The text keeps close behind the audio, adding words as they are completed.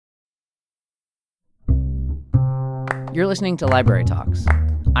You're listening to Library Talks.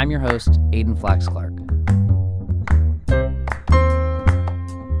 I'm your host, Aidan Flax Clark.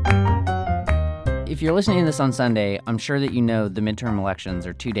 If you're listening to this on Sunday, I'm sure that you know the midterm elections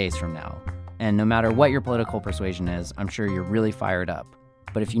are 2 days from now. And no matter what your political persuasion is, I'm sure you're really fired up.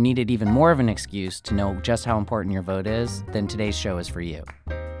 But if you needed even more of an excuse to know just how important your vote is, then today's show is for you.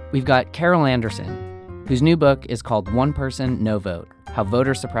 We've got Carol Anderson, whose new book is called One Person, No Vote: How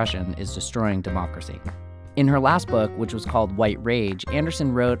Voter Suppression is Destroying Democracy. In her last book, which was called White Rage,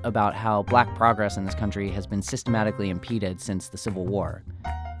 Anderson wrote about how Black progress in this country has been systematically impeded since the Civil War.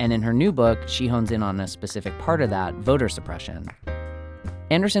 And in her new book, she hones in on a specific part of that, voter suppression.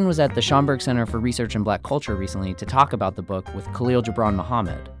 Anderson was at the Schomburg Center for Research in Black Culture recently to talk about the book with Khalil Gibran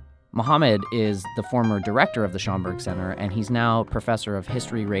Muhammad. Muhammad is the former director of the Schomburg Center, and he's now professor of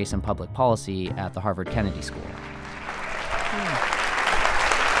history, race, and public policy at the Harvard Kennedy School.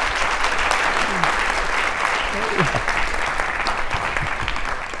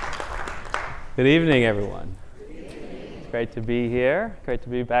 Good evening, everyone. It's great to be here. Great to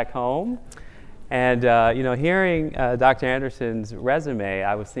be back home. And, hearing Dr. Anderson's resume,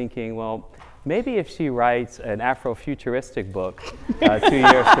 I was thinking, well, maybe if she writes an Afrofuturistic book 2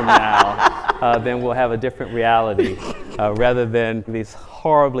 years from now, then we'll have a different reality rather than these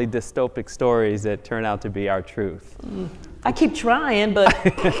horribly dystopic stories that turn out to be our truth. I keep trying, but...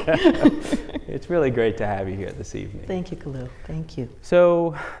 It's really great to have you here this evening. Thank you, Khalil. Thank you.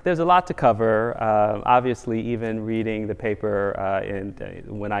 So there's a lot to cover. Obviously, even reading the paper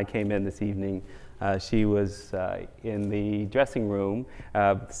when I came in this evening, she was in the dressing room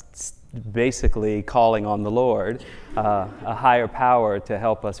basically calling on the Lord, a higher power, to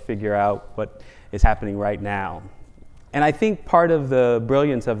help us figure out what is happening right now. And I think part of the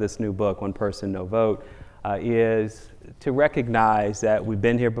brilliance of this new book, One Person, No Vote, is to recognize that we've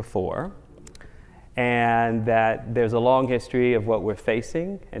been here before and that there's a long history of what we're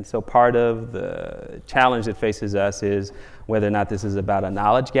facing. And so part of the challenge that faces us is whether or not this is about a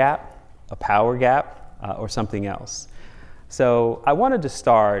knowledge gap, a power gap, or something else. So I wanted to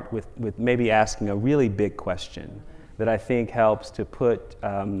start with maybe asking a really big question that I think helps to put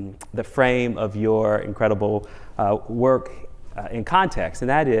the frame of your incredible work in context, and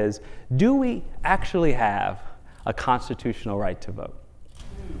that is, do we actually have a constitutional right to vote?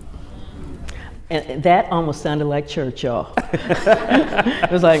 And that almost sounded like church, y'all. It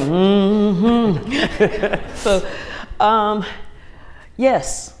was like, So,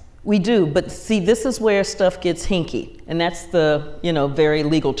 yes, we do. But see, this is where stuff gets hinky. And that's the, very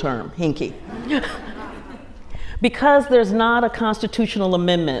legal term, hinky. Because there's not a constitutional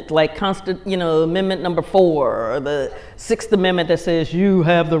amendment, like Amendment number 4 or the 6th Amendment that says you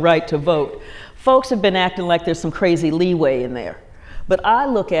have the right to vote. Folks have been acting like there's some crazy leeway in there. But I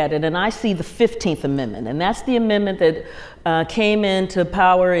look at it and I see the 15th Amendment, and that's the amendment that came into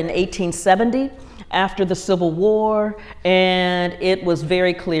power in 1870 after the Civil War, and it was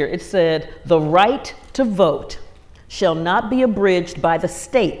very clear. It said, the right to vote shall not be abridged by the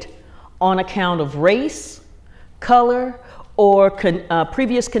state on account of race, color, or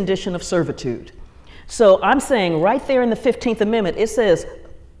previous condition of servitude. So I'm saying right there in the 15th Amendment, it says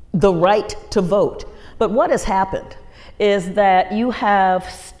the right to vote. But what has happened is that you have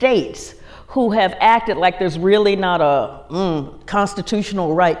states who have acted like there's really not a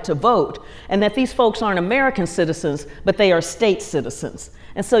constitutional right to vote, and that these folks aren't American citizens, but they are state citizens.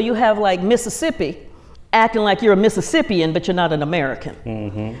 And so you have like Mississippi acting like you're a Mississippian, but you're not an American.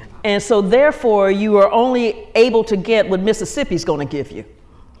 Mm-hmm. And so therefore, you are only able to get what Mississippi's going to give you.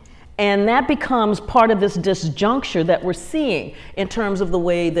 And that becomes part of this disjuncture that we're seeing in terms of the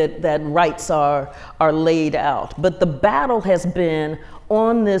way that rights are laid out. But the battle has been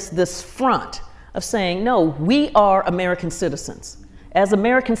on this front of saying, no, we are American citizens. As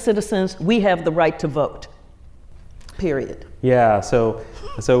American citizens, we have the right to vote, period. Yeah, so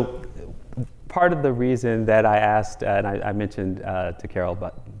part of the reason that I asked, and I mentioned to Carol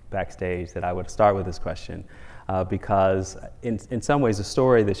backstage that I would start with this question, because in some ways the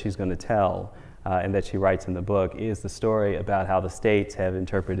story that she's going to tell and that she writes in the book is the story about how the states have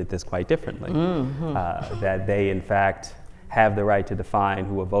interpreted this quite differently. Mm-hmm. That they in fact have the right to define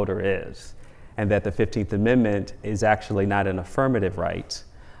who a voter is, and that the 15th Amendment is actually not an affirmative right.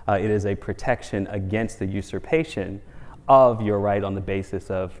 It is a protection against the usurpation of your right on the basis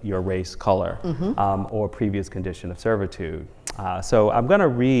of your race, color, or previous condition of servitude. So I'm going to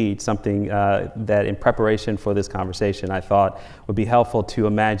read something that in preparation for this conversation I thought would be helpful to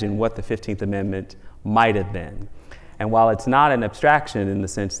imagine what the 15th Amendment might have been. And while it's not an abstraction in the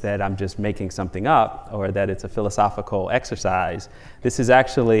sense that I'm just making something up or that it's a philosophical exercise, this is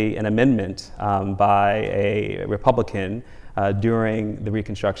actually an amendment by a Republican during the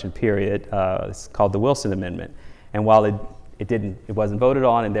Reconstruction period. It's called the Wilson Amendment. And while it wasn't voted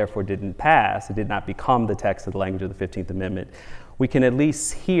on and therefore didn't pass, it did not become the text of the language of the 15th Amendment, we can at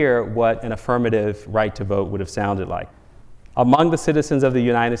least hear what an affirmative right to vote would have sounded like. Among the citizens of the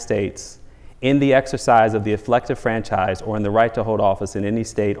United States, in the exercise of the elective franchise or in the right to hold office in any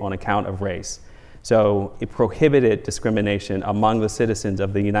state on account of race. So it prohibited discrimination among the citizens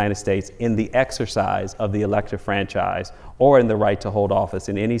of the United States in the exercise of the elective franchise or in the right to hold office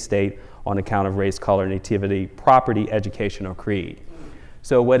in any state on account of race, color, nativity, property, education, or creed.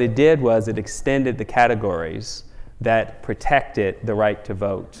 So what it did was it extended the categories that protected the right to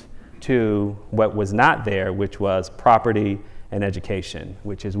vote to what was not there, which was property and education,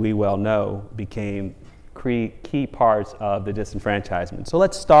 which, as we well know, became key parts of the disenfranchisement. So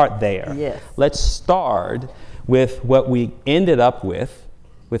let's start there. Yes. Let's start with what we ended up with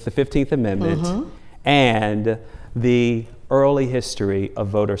the 15th Amendment and the early history of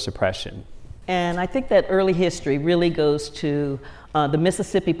voter suppression. And I think that early history really goes to the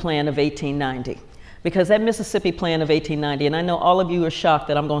Mississippi Plan of 1890. Because that Mississippi Plan of 1890, and I know all of you are shocked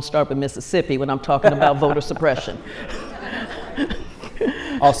that I'm going to start with Mississippi when I'm talking about voter suppression.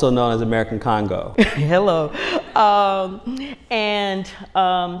 Also known as American Congo. Hello. And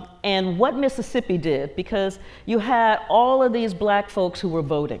what Mississippi did, because you had all of these black folks who were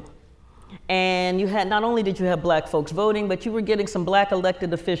voting. And you had, not only did you have black folks voting, but you were getting some black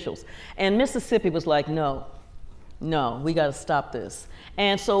elected officials. And Mississippi was like, no, we got to stop this.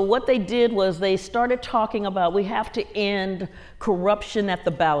 And so what they did was they started talking about, we have to end corruption at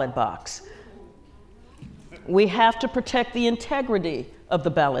the ballot box. We have to protect the integrity of the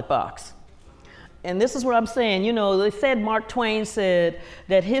ballot box. And this is what I'm saying. You know, they said, Mark Twain said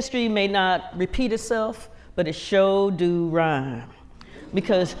that history may not repeat itself, but it sure do rhyme.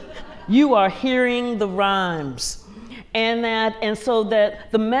 Because you are hearing the rhymes. And so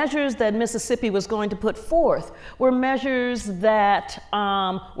that the measures that Mississippi was going to put forth were measures that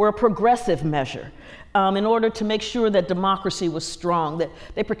were a progressive measure in order to make sure that democracy was strong, that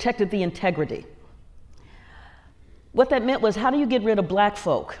they protected the integrity. What that meant was, how do you get rid of black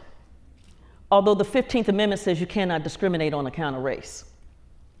folk? Although the 15th Amendment says you cannot discriminate on account of race.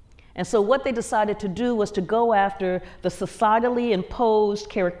 And so what they decided to do was to go after the societally imposed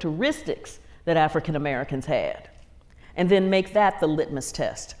characteristics that African Americans had, and then make that the litmus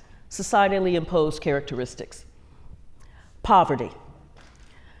test. Societally imposed characteristics. Poverty.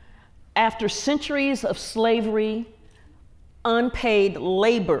 After centuries of slavery, unpaid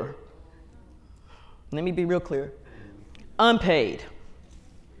labor, let me be real clear, unpaid.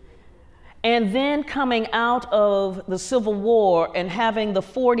 And then coming out of the Civil War and having the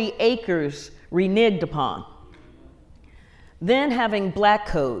 40 acres reneged upon. Then having black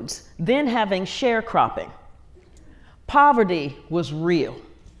codes, then having sharecropping. Poverty was real.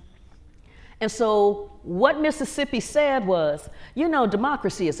 And so what Mississippi said was, you know,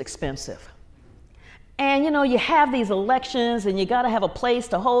 democracy is expensive. And you know, you have these elections and you gotta have a place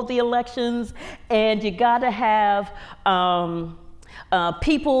to hold the elections, and you gotta have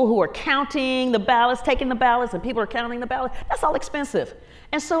people who are counting the ballots, taking the ballots, and people are counting the ballots. That's all expensive.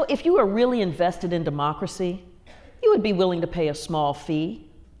 And so if you are really invested in democracy, you would be willing to pay a small fee,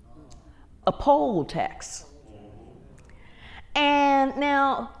 a poll tax. And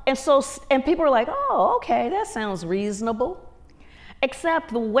people are like, oh, okay, that sounds reasonable.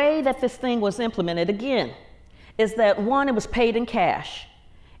 Except the way that this thing was implemented, again, is that one, it was paid in cash.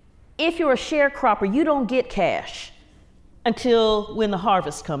 If you're a sharecropper, you don't get cash until when the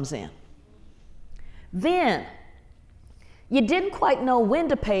harvest comes in. Then, you didn't quite know when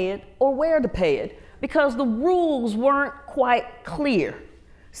to pay it or where to pay it because the rules weren't quite clear.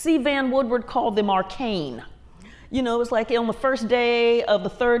 C. Van Woodward called them arcane. You know, it's like on the first day of the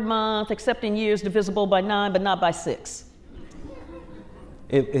third month, except in years divisible by 9, but not by 6.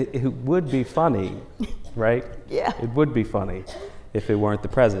 It would be funny, right? Yeah. It would be funny if it weren't the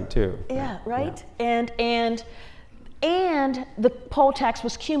present, too. Yeah, right? Yeah. And the poll tax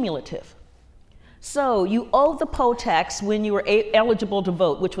was cumulative. So you owed the poll tax when you were eligible to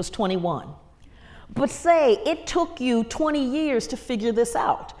vote, which was 21. But say it took you 20 years to figure this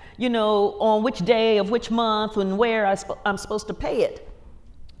out, you know, on which day of which month and where I'm supposed to pay it.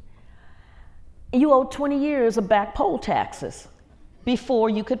 You owed 20 years of back poll taxes before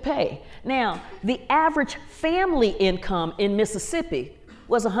you could pay. Now, the average family income in Mississippi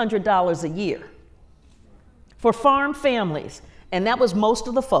was $100 a year. For farm families, and that was most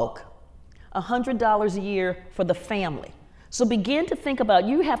of the folk, $100 a year for the family. So begin to think about,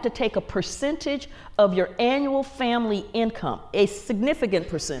 you have to take a percentage of your annual family income, a significant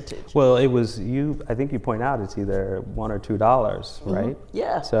percentage. Well, it was I think you point out it's either $1 or $2, right?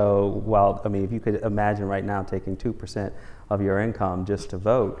 Yeah. So, well, I mean, if you could imagine right now taking 2% of your income just to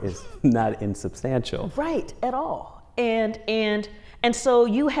vote is not insubstantial. Right, at all. And so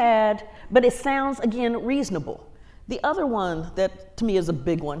you had, but it sounds, again, reasonable. The other one that to me is a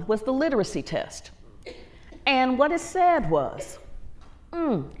big one was the literacy test. And what it said was,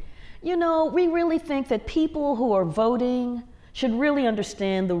 you know, we really think that people who are voting should really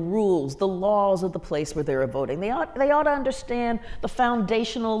understand the rules, the laws of the place where they're voting. They ought to understand the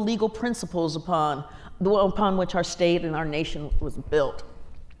foundational legal principles upon which our state and our nation was built.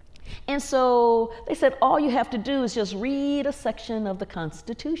 And so they said, all you have to do is just read a section of the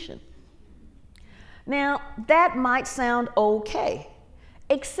Constitution. Now, that might sound okay,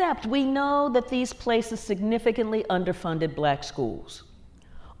 except we know that these places significantly underfunded black schools.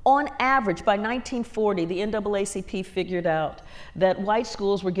 On average, by 1940, the NAACP figured out that white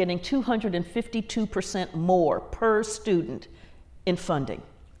schools were getting 252% more per student in funding.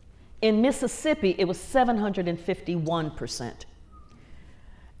 In Mississippi, it was 751%.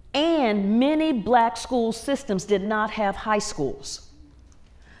 And many black school systems did not have high schools.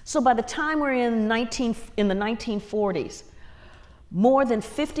 So by the time we're in the 1940s, more than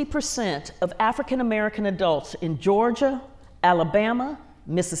 50% of African American adults in Georgia, Alabama,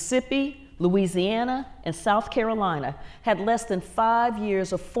 Mississippi, Louisiana, and South Carolina had less than 5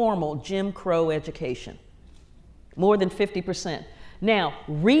 years of formal Jim Crow education. More than 50%. Now,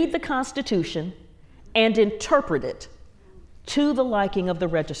 read the Constitution and interpret it to the liking of the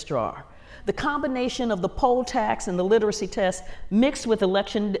registrar. The combination of the poll tax and the literacy test mixed with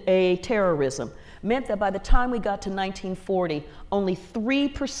election day terrorism meant that by the time we got to 1940, only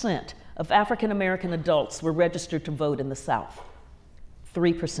 3% of African American adults were registered to vote in the South.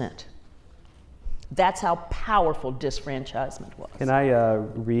 3%. That's how powerful disfranchisement was. Can I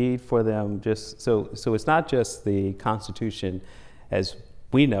read for them just, so it's not just the Constitution as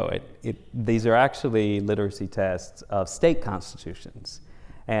we know it. These are actually literacy tests of state constitutions.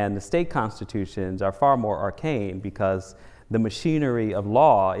 And the state constitutions are far more arcane because the machinery of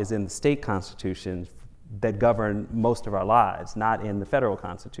law is in the state constitutions that govern most of our lives, not in the federal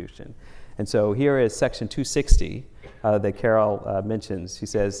constitution. And so here is section 260 that Carol mentions. She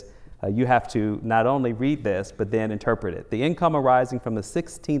says, you have to not only read this, but then interpret it. The income arising from the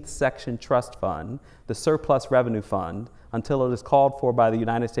 16th section trust fund, the surplus revenue fund, until it is called for by the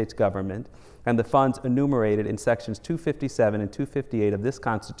United States government, and the funds enumerated in sections 257 and 258 of this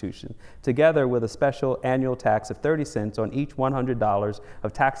Constitution, together with a special annual tax of 30 cents on each $100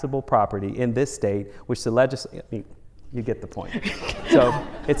 of taxable property in this state, which the legislature, you get the point. So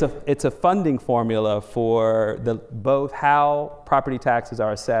it's a funding formula for both how property taxes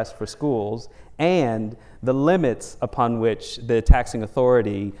are assessed for schools and the limits upon which the taxing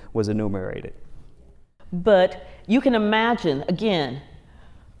authority was enumerated. But you can imagine, again,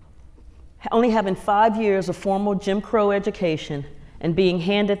 only having 5 years of formal Jim Crow education and being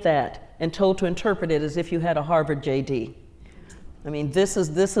handed that and told to interpret it as if you had a Harvard JD. I mean, this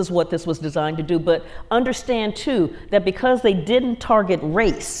is what this was designed to do. But understand, too, that because they didn't target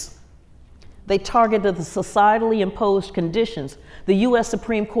race, they targeted the societally imposed conditions. The U.S.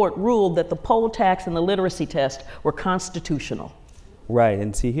 Supreme Court ruled that the poll tax and the literacy test were constitutional. Right,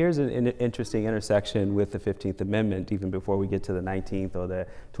 and see, here's an interesting intersection with the 15th Amendment, even before we get to the 19th or the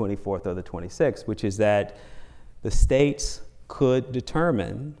 24th or the 26th, which is that the states could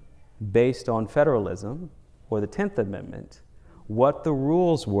determine, based on federalism or the 10th Amendment, what the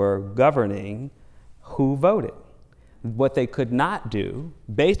rules were governing who voted. What they could not do,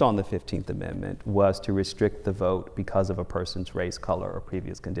 based on the 15th Amendment, was to restrict the vote because of a person's race, color, or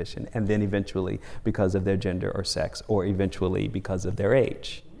previous condition, and then eventually because of their gender or sex, or eventually because of their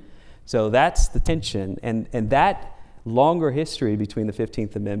age. So that's the tension, and that longer history between the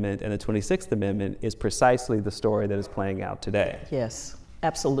 15th Amendment and the 26th Amendment is precisely the story that is playing out today. Yes,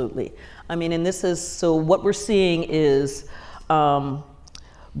 absolutely. I mean, and this is, so what we're seeing is, by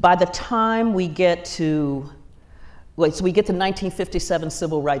the time we get to the 1957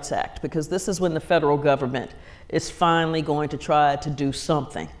 Civil Rights Act, because this is when the federal government is finally going to try to do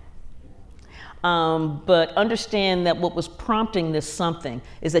something. But understand that what was prompting this something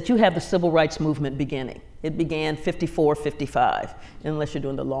is that you have the civil rights movement beginning. It began 54, 55, unless you're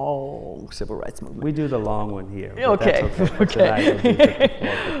doing the long civil rights movement. We do the long one here. Okay,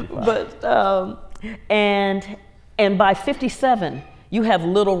 okay. But, and by 57, you have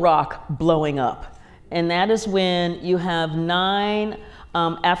Little Rock blowing up. And that is when you have 9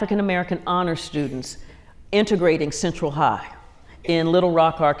 African American honor students integrating Central High in Little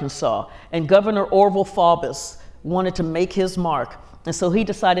Rock, Arkansas. And Governor Orville Faubus wanted to make his mark. And so he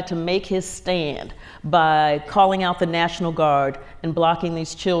decided to make his stand by calling out the National Guard and blocking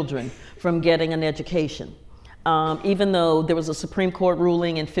these children from getting an education. Even though there was a Supreme Court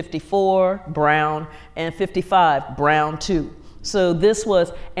ruling in 54, Brown, and 55, Brown too. So this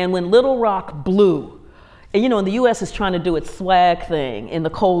was, and when Little Rock blew, and you know, and the US is trying to do its swag thing in the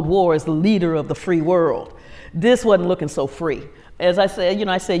Cold War as the leader of the free world. This wasn't looking so free. As I said, you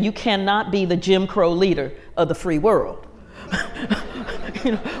know, I said, you cannot be the Jim Crow leader of the free world.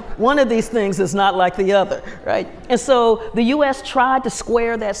 You know, one of these things is not like the other, right? And so the US tried to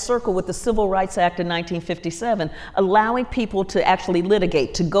square that circle with the Civil Rights Act in 1957, allowing people to actually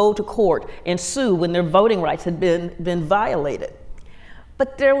litigate, to go to court and sue when their voting rights had been violated.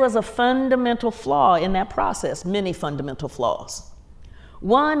 But there was a fundamental flaw in that process, many fundamental flaws.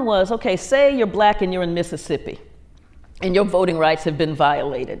 One was, okay, say you're black and you're in Mississippi and your voting rights have been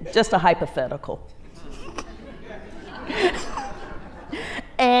violated, just a hypothetical.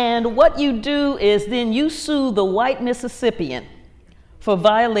 And what you do is then you sue the white Mississippian for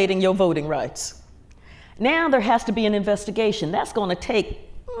violating your voting rights. Now there has to be an investigation. That's going to take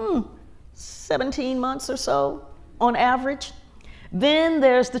 17 months or so on average. Then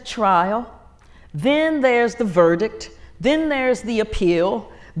there's the trial. Then there's the verdict. Then there's the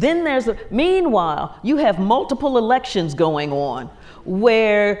appeal. Then there's meanwhile, you have multiple elections going on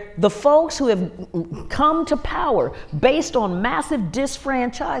where the folks who have come to power based on massive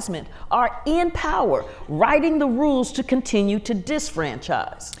disfranchisement are in power, writing the rules to continue to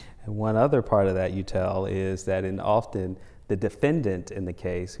disfranchise. And one other part of that you tell is that often the defendant in the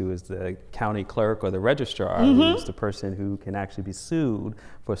case, who is the county clerk or the registrar, who's the person who can actually be sued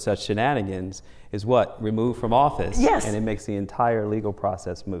for such shenanigans, is what? Removed from office. Yes. And it makes the entire legal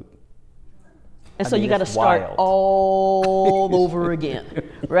process moot. And so you got to start all over again,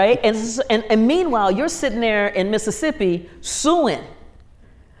 right? And meanwhile, you're sitting there in Mississippi suing.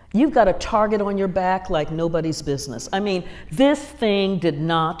 You've got a target on your back like nobody's business. I mean, this thing did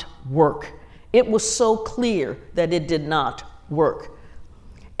not work. It was so clear that it did not work.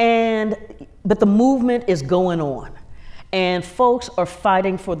 But the movement is going on. And folks are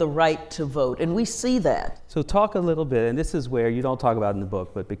fighting for the right to vote, and we see that. So talk a little bit, and this is where you don't talk about in the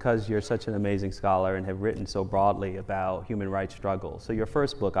book, but because you're such an amazing scholar and have written so broadly about human rights struggles. So your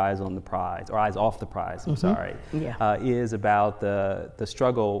first book, Eyes on the Prize, or Eyes Off the Prize, I'm sorry, is about the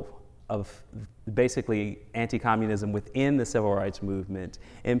struggle of basically anti-communism within the civil rights movement,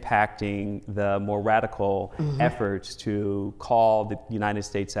 impacting the more radical efforts to call the United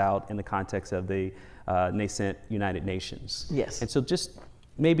States out in the context of the nascent United Nations. Yes. And so just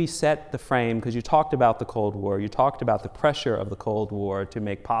maybe set the frame, because you talked about the Cold War, you talked about the pressure of the Cold War to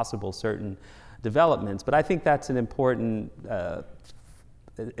make possible certain developments, but I think that's an important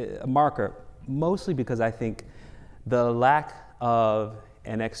marker, mostly because I think the lack of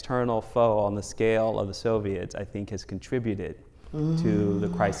an external foe on the scale of the Soviets, I think, has contributed to the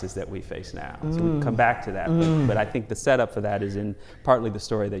crisis that we face now. So we can come back to that, but I think the setup for that is in partly the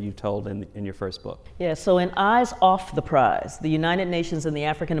story that you told in your first book. Yeah, so in Eyes Off the Prize, the United Nations and the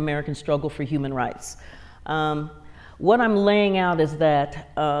African American Struggle for Human Rights, what I'm laying out is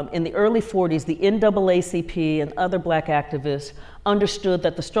that in the early 40s, the NAACP and other black activists understood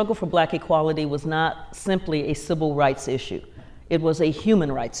that the struggle for black equality was not simply a civil rights issue. It was a human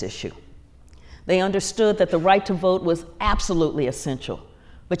rights issue. They understood that the right to vote was absolutely essential,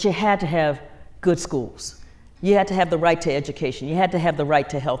 but you had to have good schools. You had to have the right to education. You had to have the right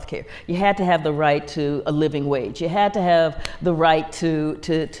to health care. You had to have the right to a living wage. You had to have the right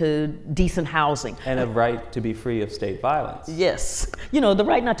to decent housing. And a right to be free of state violence. Yes. You know, the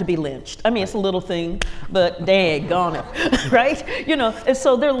right not to be lynched. I mean, it's a little thing, but daggone it, right? You know, and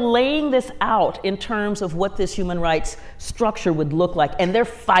so they're laying this out in terms of what this human rights structure would look like, and they're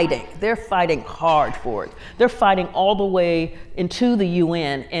fighting. They're fighting hard for it. They're fighting all the way into the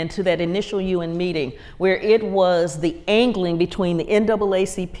UN and to that initial UN meeting where it was the angling between the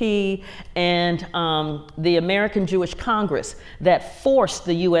NAACP and the American Jewish Congress that forced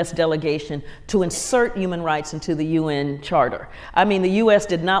the US delegation to insert human rights into the UN Charter. I mean, the US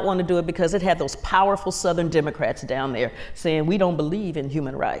did not want to do it because it had those powerful Southern Democrats down there saying, we don't believe in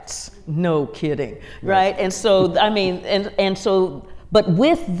human rights. No kidding, right? And so, I mean, but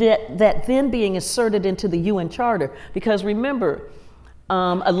with that then being inserted into the UN Charter, because remember,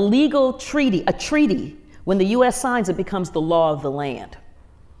 a legal treaty, when the US signs it, becomes the law of the land.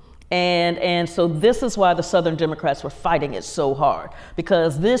 And so this is why the Southern Democrats were fighting it so hard,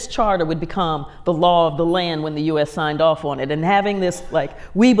 because this charter would become the law of the land when the U.S. signed off on it. And having this, like,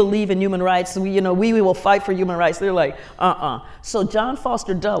 we believe in human rights, we will fight for human rights. They're like, So John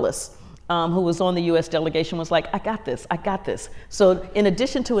Foster Dulles, who was on the U.S. delegation, was like, I got this. So in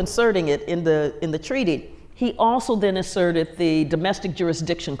addition to inserting it in the treaty, he also then inserted the Domestic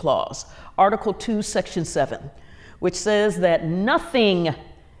Jurisdiction Clause, Article 2, Section 7, which says that nothing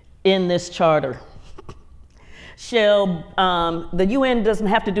in this charter shall, the UN doesn't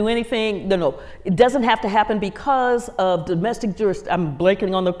have to do anything, no, it doesn't have to happen because of domestic jurisdiction. I'm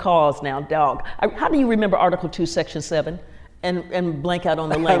blanking on the cause now, dog. How do you remember Article 2, Section 7? And blank out on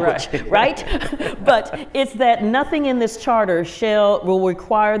the language, right? But it's that nothing in this charter will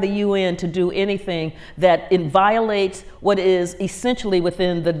require the UN to do anything that violates what is essentially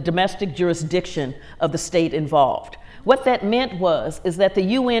within the domestic jurisdiction of the state involved. What that meant is that the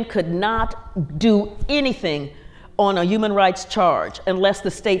UN could not do anything on a human rights charge unless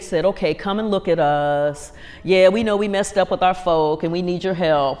the state said, okay, come and look at us. Yeah, we know we messed up with our folk and we need your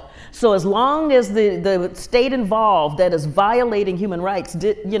help. So as long as the state involved that is violating human rights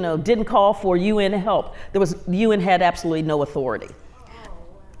didn't call for UN help, the UN had absolutely no authority.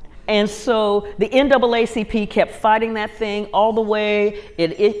 And so the NAACP kept fighting that thing all the way.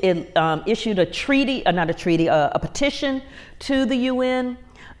 It issued a petition to the UN,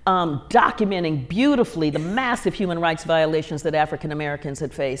 documenting beautifully the massive human rights violations that African Americans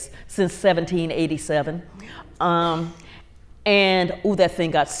had faced since 1787. And that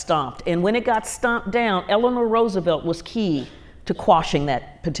thing got stomped. And when it got stomped down, Eleanor Roosevelt was key to quashing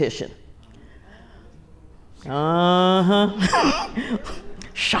that petition.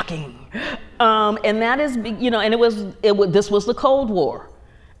 Shocking. And that is, and this was the Cold War.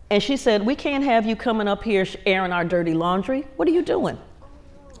 And she said, we can't have you coming up here airing our dirty laundry. What are you doing?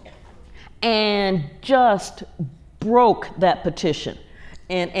 And just broke that petition.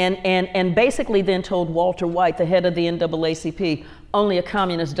 And basically then told Walter White, the head of the NAACP, only a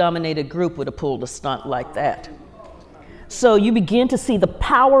communist-dominated group would have pulled a stunt like that. So you begin to see the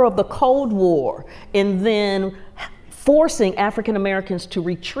power of the Cold War in then forcing African Americans to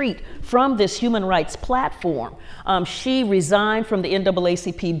retreat from this human rights platform. She resigned from the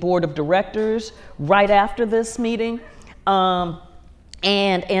NAACP Board of Directors right after this meeting. And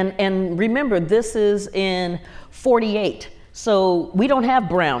remember, this is in '48. So we don't have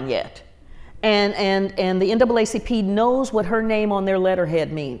Brown yet. And the NAACP knows what her name on their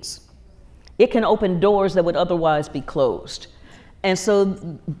letterhead means. It can open doors that would otherwise be closed. And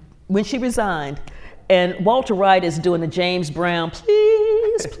so when she resigned, and Walter White is doing the James Brown,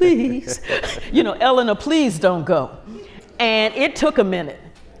 please, please, Eleanor, please don't go. And it took a minute.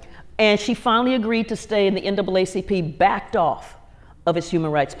 And she finally agreed to stay, and the NAACP backed off of its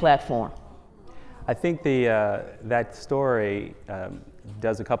human rights platform. I think that story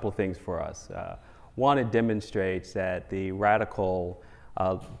does a couple of things for us. One, it demonstrates that the radical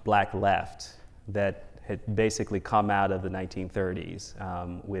black left that had basically come out of the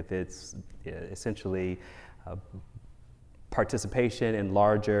 1930s with its essentially participation in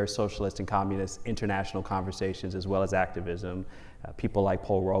larger socialist and communist international conversations as well as activism. People like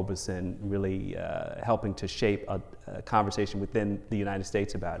Paul Robeson really helping to shape a conversation within the United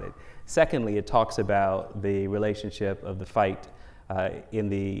States about it. Secondly, it talks about the relationship of the fight in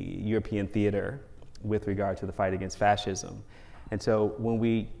the European theater with regard to the fight against fascism. And so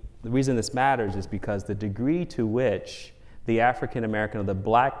the reason this matters is because the degree to which the African American or the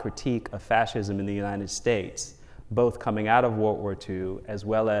black critique of fascism in the United States, both coming out of World War II as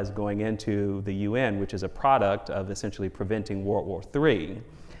well as going into the UN, which is a product of essentially preventing World War III,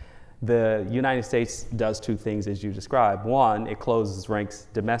 the United States does two things as you described. One, it closes ranks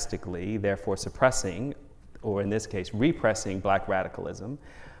domestically, therefore suppressing, or in this case, repressing black radicalism.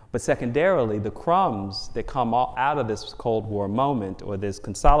 But secondarily, the crumbs that come out of this Cold War moment or this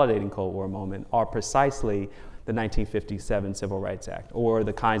consolidating Cold War moment are precisely the 1957 Civil Rights Act or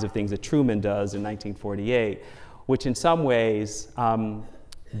the kinds of things that Truman does in 1948, which in some ways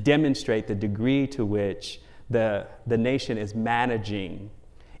demonstrate the degree to which the nation is managing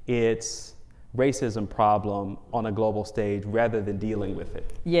its racism problem on a global stage rather than dealing with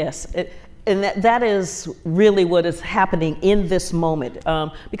it. Yes, and that is really what is happening in this moment,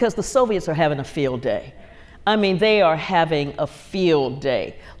 because the Soviets are having a field day. I mean, they are having a field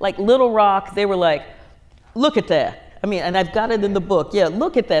day. Like Little Rock, they were like, look at that. I mean, and I've got it in the book. Yeah,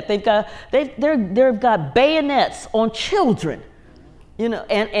 look at that. They've got bayonets on children,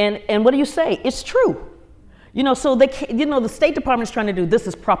 and what do you say? It's true. So they can't, the State Department's trying to do this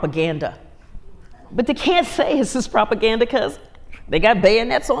is propaganda. But they can't say this is propaganda because They got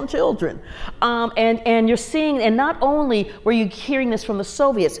bayonets on children. And you're seeing, and not only were you hearing this from the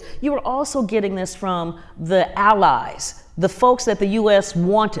Soviets, you were also getting this from the Allies, the folks that the US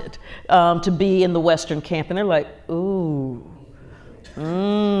wanted to be in the Western camp. And they're like, ooh,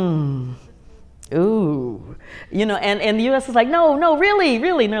 ooh, you know, and the U.S. is like, no, really,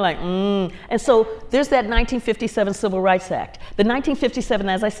 and they're like, And so there's that 1957 Civil Rights Act. The 1957,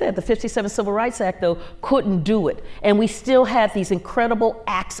 as I said, the 57 Civil Rights Act, though, couldn't do it. And we still had these incredible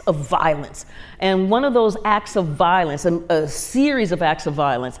acts of violence. And one of those acts of violence, a series of acts of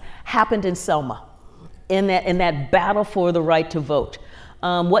violence, happened in Selma, in that battle for the right to vote.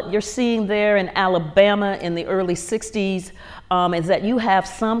 What you're seeing there in Alabama in the early 60s is that you have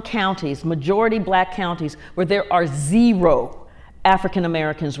some counties, majority black counties, where there are 0 African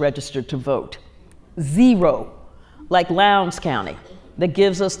Americans registered to vote. 0. Like Lowndes County, that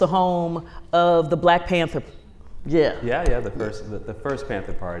gives us the home of the Black Panther. Yeah, the first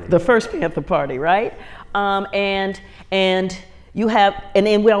Panther Party. The first Panther Party, right? And you have,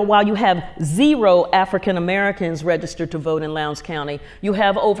 while you have 0 African Americans registered to vote in Lowndes County, you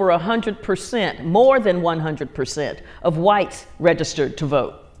have over 100%, more than 100% of whites registered to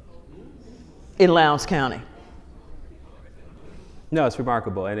vote in Lowndes County. No, it's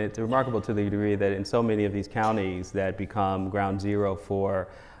remarkable, and it's remarkable to the degree that in so many of these counties that become ground zero for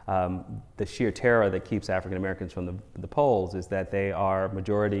the sheer terror that keeps African Americans from the polls is that they are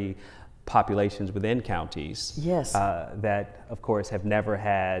majority populations within counties that, of course, have never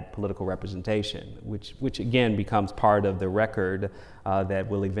had political representation, which again becomes part of the record that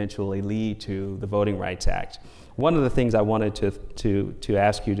will eventually lead to the Voting Rights Act. One of the things I wanted to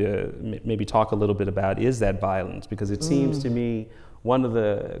ask you to maybe talk a little bit about is that violence, because it seems to me one of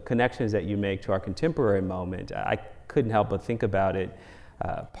the connections that you make to our contemporary moment, I couldn't help but think about it.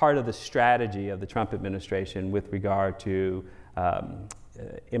 Part of the strategy of the Trump administration with regard to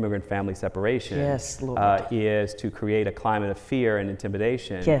immigrant family separation is to create a climate of fear and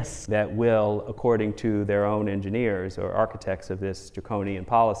intimidation that will, according to their own engineers or architects of this draconian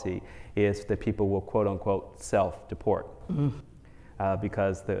policy, is that people will quote unquote self-deport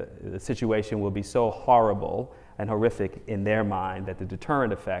because the situation will be so horrible and horrific in their mind that the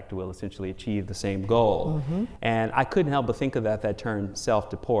deterrent effect will essentially achieve the same goal. And I couldn't help but think of that term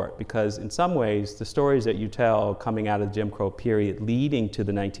self-deport, because in some ways the stories that you tell coming out of the Jim Crow period leading to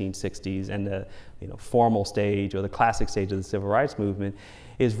the 1960s and the formal stage or the classic stage of the civil rights movement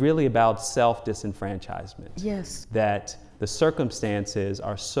is really about self-disenfranchisement. Yes. That the circumstances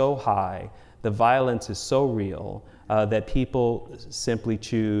are so high, the violence is so real, that people simply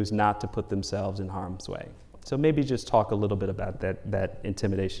choose not to put themselves in harm's way. So maybe just talk a little bit about that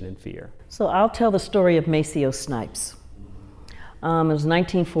intimidation and fear. So I'll tell the story of Maceo Snipes. It was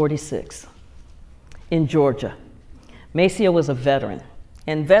 1946 in Georgia. Maceo was a veteran,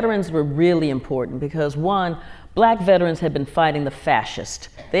 and veterans were really important because, one, black veterans had been fighting the fascists.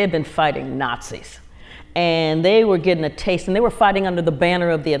 They had been fighting Nazis. And they were getting a taste, and they were fighting under the banner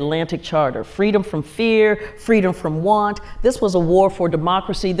of the Atlantic Charter: freedom from fear, freedom from want. This was a war for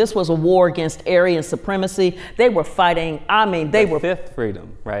democracy. This was a war against Aryan supremacy. They were fighting, they were fifth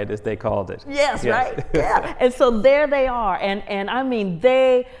freedom, right, as they called it. Yes. Right? Yeah. And so there they are. And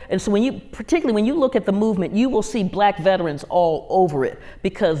so particularly when you look at the movement, you will see black veterans all over it,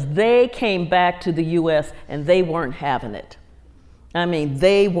 because they came back to the US and they weren't having it.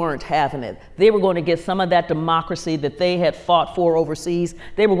 They weren't having it. They were going to get some of that democracy that they had fought for overseas.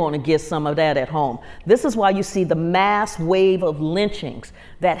 They were going to get some of that at home. This is why you see the mass wave of lynchings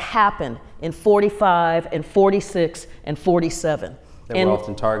that happened in 45 and 46 and 47. They were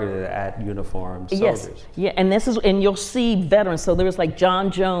often targeted at uniformed soldiers. Yes, and you'll see veterans. So there was like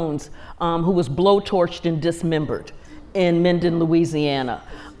John Jones, who was blowtorched and dismembered in Minden, Louisiana.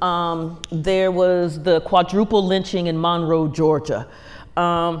 There was the quadruple lynching in Monroe, Georgia.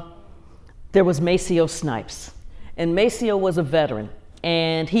 There was Maceo Snipes. And Maceo was a veteran.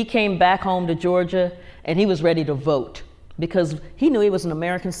 And he came back home to Georgia and he was ready to vote because he knew he was an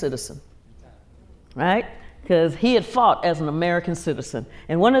American citizen, right? Because he had fought as an American citizen.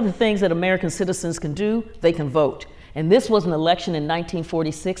 And one of the things that American citizens can do, they can vote. And this was an election in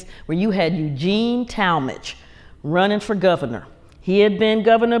 1946 where you had Eugene Talmadge running for governor. He had been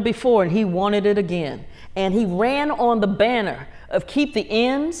governor before and he wanted it again. And he ran on the banner of keep the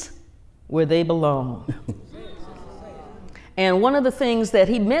ends where they belong. And one of the things that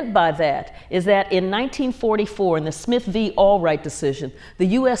he meant by that is that in 1944, in the Smith v. Allwright decision, the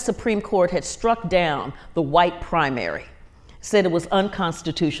US Supreme Court had struck down the white primary, said it was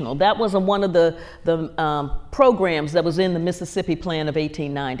unconstitutional. That was one of the programs that was in the Mississippi Plan of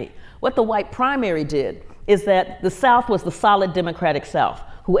 1890. What the white primary did is that the South was the solid Democratic South.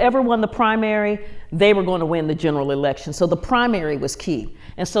 Whoever won the primary, they were going to win the general election. So the primary was key.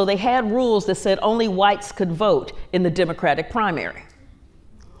 And so they had rules that said only whites could vote in the Democratic primary.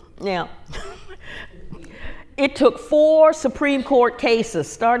 Now, it took 4 Supreme Court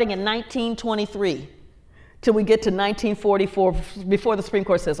cases starting in 1923 till we get to 1944 before the Supreme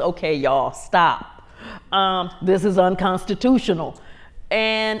Court says, okay, y'all, stop. This is unconstitutional.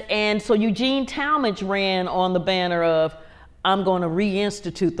 And so Eugene Talmadge ran on the banner of, I'm going to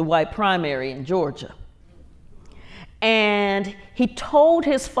reinstitute the white primary in Georgia. And he told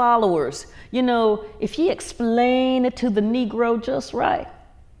his followers, you know, if you explain it to the Negro just right,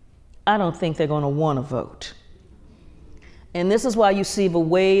 I don't think they're going to want to vote. And this is why you see the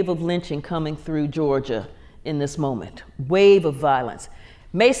wave of lynching coming through Georgia in this moment, wave of violence.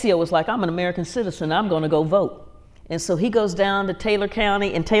 Maceo was like, I'm an American citizen, I'm going to go vote. And so he goes down to Taylor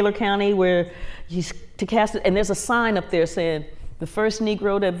County, where he's to cast it, and there's a sign up there saying, the first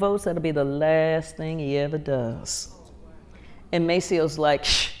Negro that votes, that'll be the last thing he ever does. And Maceo's like,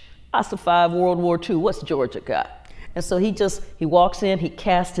 I survived World War II, what's Georgia got? And so he walks in, he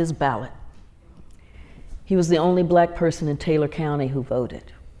casts his ballot. He was the only black person in Taylor County who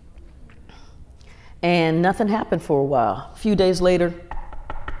voted. And nothing happened for a while. A few days later,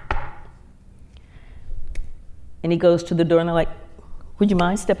 and he goes to the door and they're like, would you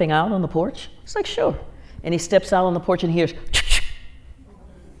mind stepping out on the porch? He's like, sure. And he steps out on the porch and hears,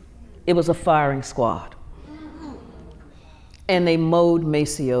 it was a firing squad. And they mowed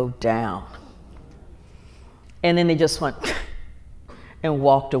Maceo down. And then they just went and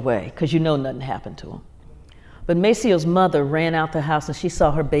walked away, because you know nothing happened to him. But Maceo's mother ran out the house and she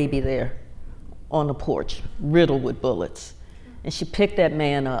saw her baby there on the porch, riddled with bullets. And she picked that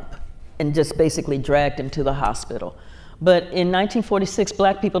man up and just basically dragged him to the hospital. But in 1946,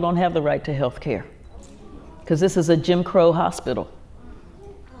 black people don't have the right to health care, because this is a Jim Crow hospital.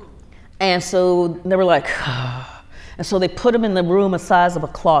 And so they were like, and so they put him in the room the size of a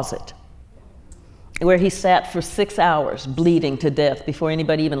closet, where he sat for 6 hours bleeding to death before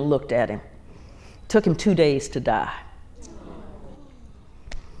anybody even looked at him. It took him 2 days to die.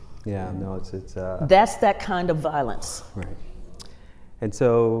 Yeah, no, it's that's that kind of violence. Right. And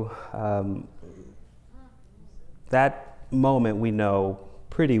so that moment, we know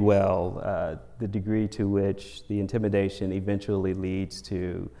pretty well the degree to which the intimidation eventually leads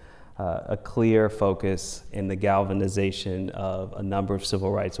to a clear focus in the galvanization of a number of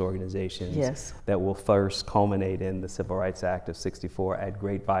civil rights organizations. Yes. That will first culminate in the Civil Rights Act of '64 at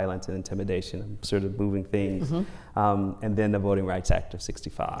great violence and intimidation. I'm sort of moving things. Mm-hmm. And then the Voting Rights Act of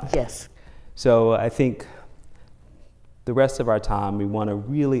 '65. Yes. So I think the rest of our time, we want to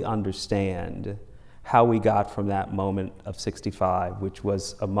really understand how we got from that moment of '65, which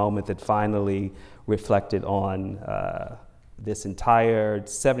was a moment that finally reflected on this entire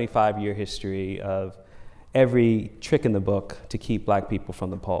 75-year history of every trick in the book to keep black people from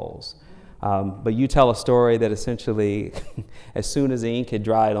the polls. But you tell a story that essentially, as soon as the ink had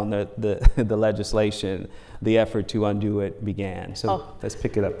dried on the legislation, the effort to undo it began. So let's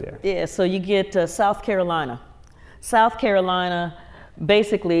pick it up there. Yeah, so you get South Carolina. South Carolina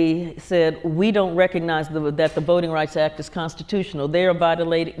basically said, we don't recognize that the Voting Rights Act is constitutional. They are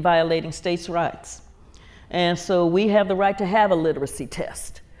violating states' rights. And so we have the right to have a literacy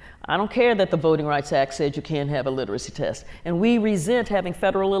test. I don't care that the Voting Rights Act said you can't have a literacy test. And we resent having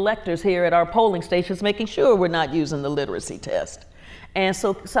federal electors here at our polling stations making sure we're not using the literacy test. And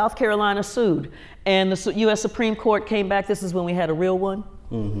so South Carolina sued. And the U.S. Supreme Court came back. This is when we had a real one.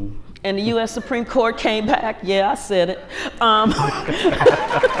 Mm-hmm. And the U.S. Supreme Court came back. Yeah, I said it.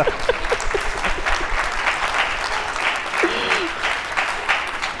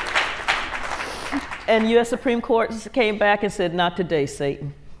 And U.S. Supreme Court came back and said, not today,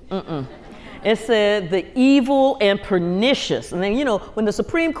 Satan. It said the evil and pernicious. And then, you know, when the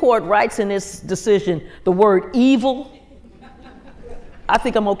Supreme Court writes in this decision the word evil, I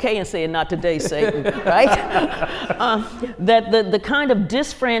think I'm okay in saying not today, Satan, right? That the kind of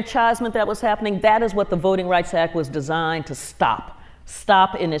disfranchisement that was happening, that is what the Voting Rights Act was designed to stop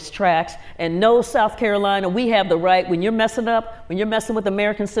in its tracks. And no, South Carolina, we have the right, when you're messing up, when you're messing with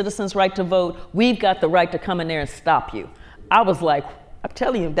American citizens' right to vote, we've got the right to come in there and stop you. I was like, I'm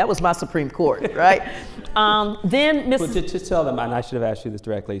telling you, that was my Supreme Court, right? Then Mrs. Well, just tell them, and I should have asked you this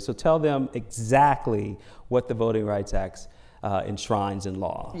directly, so tell them exactly what the Voting Rights Act enshrines in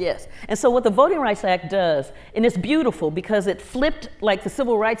law. Yes. And so what the Voting Rights Act does, and it's beautiful because it flipped like the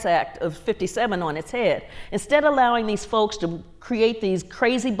Civil Rights Act of '57 on its head. Instead of allowing these folks to create these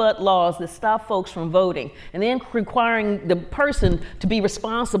crazy butt laws that stop folks from voting, and then requiring the person to be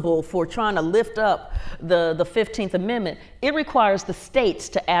responsible for trying to lift up the 15th Amendment, it requires the states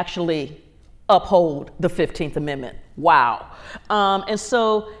to actually uphold the 15th Amendment. Wow. And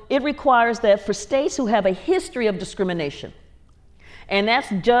so it requires that for states who have a history of discrimination, and that's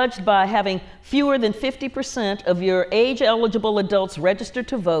judged by having fewer than 50% of your age-eligible adults registered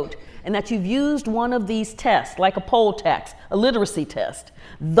to vote, and that you've used one of these tests, like a poll tax, a literacy test.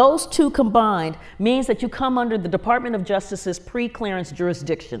 Those two combined means that you come under the Department of Justice's pre-clearance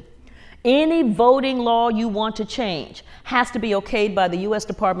jurisdiction. Any voting law you want to change has to be okayed by the U.S.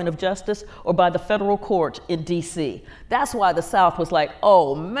 Department of Justice or by the federal court in D.C. That's why the South was like,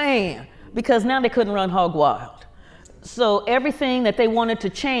 oh man, because now they couldn't run hog wild. So everything that they wanted to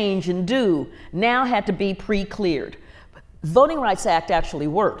change and do now had to be pre-cleared. Voting Rights Act actually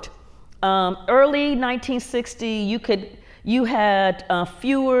worked. Early 1960, you had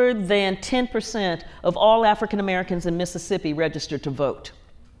fewer than 10% of all African Americans in Mississippi registered to vote.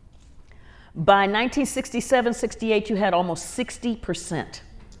 By 1967-68, you had almost 60%.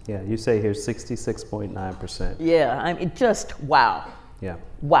 Yeah, you say here 66.9%. Yeah, I mean, just wow. Yeah.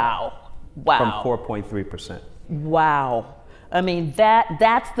 Wow. Wow. From 4.3%. Wow. I mean,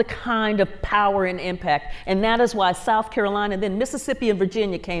 that's the kind of power and impact. And that is why South Carolina, then Mississippi and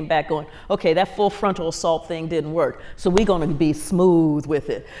Virginia came back going, okay, that full frontal assault thing didn't work, so we're going to be smooth with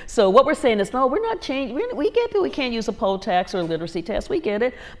it. So what we're saying is, no, we're not changing. We get that we can't use a poll tax or a literacy test. We get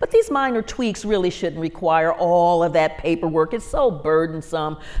it. But these minor tweaks really shouldn't require all of that paperwork. It's so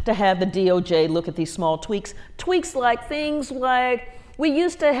burdensome to have the DOJ look at these small tweaks. Tweaks like things like, we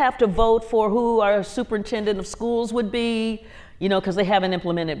used to have to vote for who our superintendent of schools would be, you know, because they haven't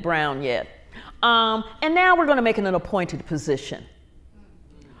implemented Brown yet. And now we're going to make it an appointed position.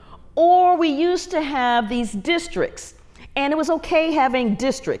 Or we used to have these districts, and it was okay having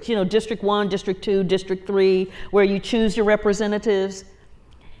districts, you know, District 1, District 2, District 3, where you choose your representatives,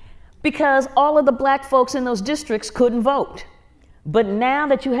 because all of the black folks in those districts couldn't vote. But now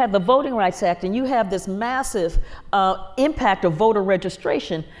that you have the Voting Rights Act and you have this massive impact of voter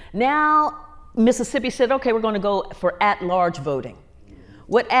registration, now Mississippi said, okay, we're going to go for at-large voting.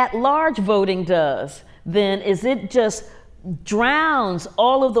 What at-large voting does then is it just drowns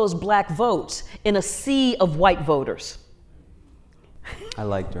all of those black votes in a sea of white voters. I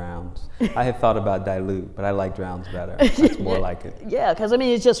like drowns. I had thought about dilute, but I like drowns better. That's more like it. Yeah, because I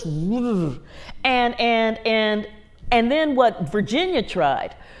mean, it's just, and then what Virginia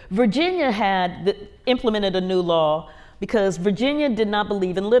tried, Virginia had implemented a new law because Virginia did not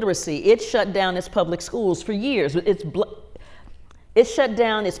believe in literacy. It shut down its public schools for years. It shut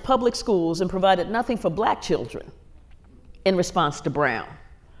down its public schools and provided nothing for black children in response to Brown,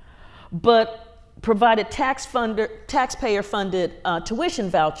 but provided taxpayer-funded tuition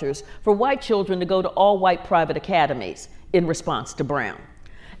vouchers for white children to go to all-white private academies in response to Brown.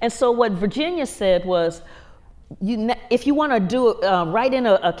 And so what Virginia said was, if you want to write in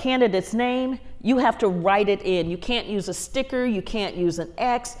a candidate's name, you have to write it in. You can't use a sticker, you can't use an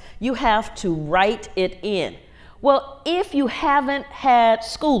X, you have to write it in. Well, if you haven't had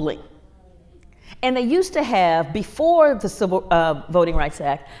schooling, and they used to have, before the Voting Rights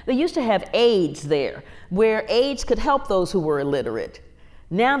Act, they used to have aides there, where aides could help those who were illiterate.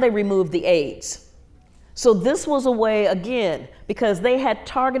 Now they removed the aides. So this was a way, again, because they had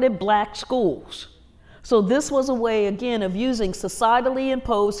targeted black schools. So this was a way, again, of using societally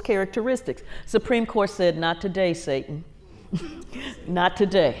imposed characteristics. Supreme Court said, not today, Satan. Not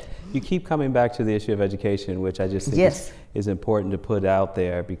today. You keep coming back to the issue of education, which I just think is important to put out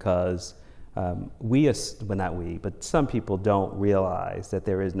there, because but some people don't realize that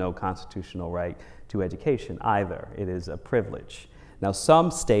there is no constitutional right to education either. It is a privilege. Now,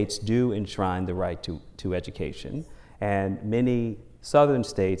 some states do enshrine the right to education, and many southern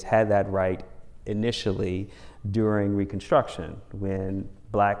states had that right initially during Reconstruction, when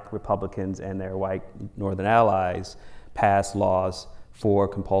black Republicans and their white northern allies passed laws for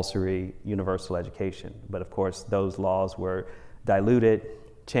compulsory universal education. But of course, those laws were diluted,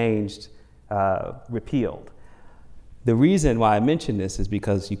 changed, repealed. The reason why I mention this is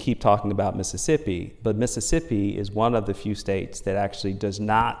because you keep talking about Mississippi, but Mississippi is one of the few states that actually does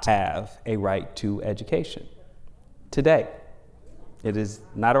not have a right to education today. It is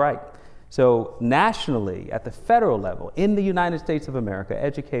not a right. So nationally, at the federal level, in the United States of America,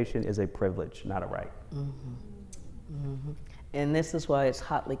 education is a privilege, not a right. Mm-hmm. Mm-hmm. And this is why it's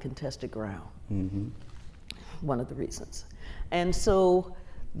hotly contested ground. Mm-hmm. one of the reasons. And so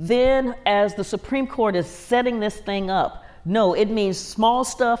then as the Supreme Court is setting this thing up, no, it means small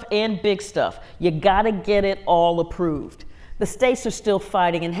stuff and big stuff. You gotta get it all approved. The states are still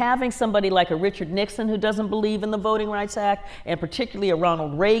fighting, and having somebody like a Richard Nixon who doesn't believe in the Voting Rights Act, and particularly a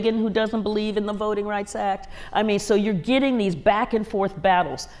Ronald Reagan who doesn't believe in the Voting Rights Act. I mean, so you're getting these back and forth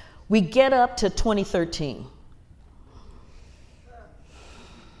battles. We get up to 2013.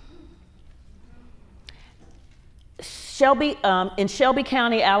 In Shelby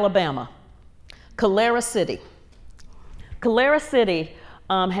County, Alabama, Calera City. Calera City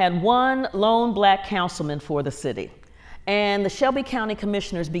had one lone black councilman for the city. And the Shelby County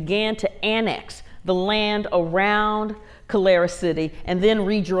commissioners began to annex the land around Calera City and then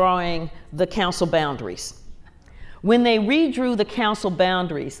redrawing the council boundaries. When they redrew the council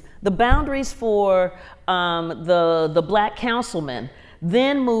boundaries, the boundaries for the black councilmen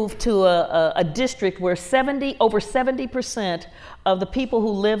then moved to a district where over 70% of the people who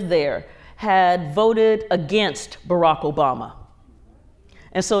lived there had voted against Barack Obama.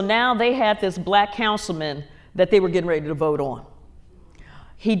 And so now they had this black councilman that they were getting ready to vote on.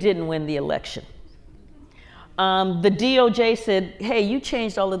 He didn't win the election. The DOJ said, hey, you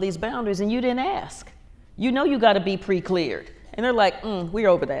changed all of these boundaries and you didn't ask. You know you gotta be pre-cleared. And they're like, we're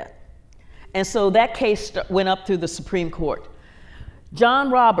over that. And so that case went up through the Supreme Court.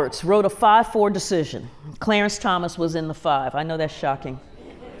 John Roberts wrote a 5-4 decision. Clarence Thomas was in the 5. I know that's shocking.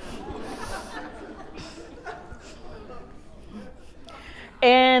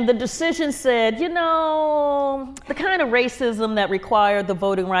 And the decision said, you know, the kind of racism that required the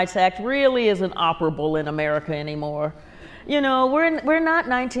Voting Rights Act really isn't operable in America anymore. You know, we're not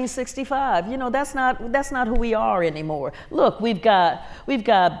 1965. You know, that's not who we are anymore. Look, we've got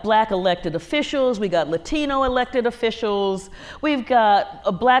black elected officials, we got Latino elected officials, we've got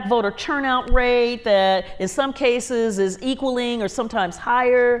a black voter turnout rate that in some cases is equaling or sometimes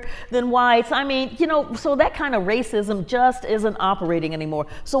higher than whites. I mean, you know, so that kind of racism just isn't operating anymore.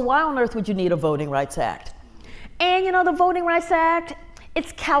 So why on earth would you need a Voting Rights Act? And you know, the Voting Rights Act,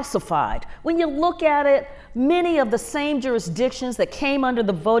 it's calcified. When you look at it, many of the same jurisdictions that came under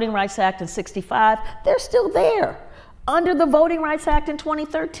the Voting Rights Act in '65, they're still there. Under the Voting Rights Act in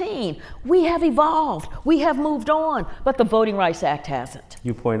 2013, we have evolved, we have moved on, but the Voting Rights Act hasn't.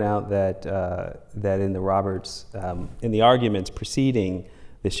 You point out that that in the Roberts, in the arguments preceding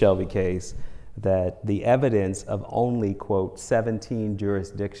the Shelby case, that the evidence of only, quote, 17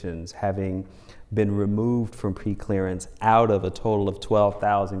 jurisdictions having been removed from preclearance out of a total of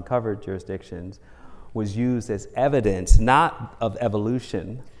 12,000 covered jurisdictions was used as evidence, not of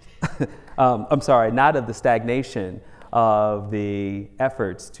evolution, not of the stagnation of the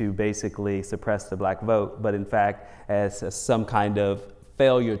efforts to basically suppress the black vote, but in fact as some kind of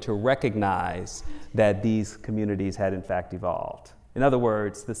failure to recognize that these communities had in fact evolved. In other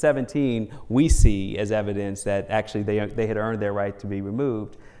words, the 17 we see as evidence that actually they had earned their right to be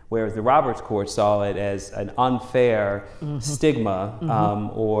removed, whereas the Roberts Court saw it as an unfair stigma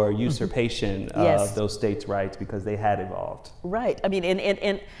or usurpation of those states' rights because they had evolved. Right. I mean,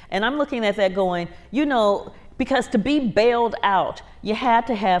 and I'm looking at that going, you know, because to be bailed out, you had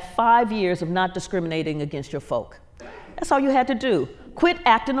to have 5 years of not discriminating against your folk. That's all you had to do. Quit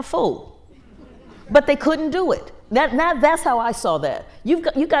acting a fool. But they couldn't do it. That's how I saw that.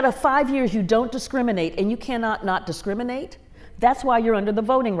 You got a 5 years you don't discriminate, and you cannot not discriminate. That's why you're under the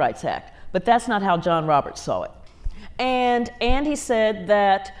Voting Rights Act. But that's not how John Roberts saw it. And he said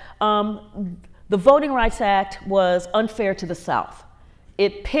that the Voting Rights Act was unfair to the South.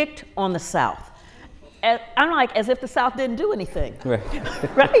 It picked on the South. I'm like, as if the South didn't do anything,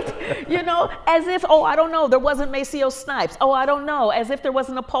 right? Right? You know, as if, oh, I don't know, there wasn't Maceo Snipes. Oh, I don't know, as if there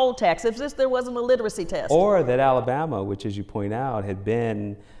wasn't a poll tax, as if there wasn't a literacy test. Or that Alabama, which as you point out, had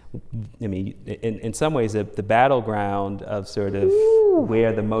been, I mean, in some ways, the battleground of sort of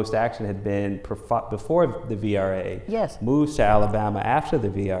where the most action had been before the VRA, moves to Alabama after the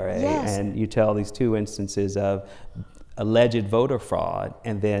VRA. And you tell these two instances of alleged voter fraud,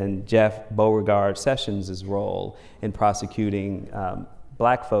 and then Jeff Beauregard Sessions' role in prosecuting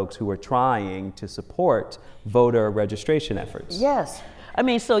black folks who were trying to support voter registration efforts. Yes. I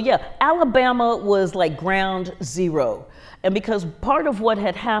mean, so yeah, Alabama was like ground zero. And because part of what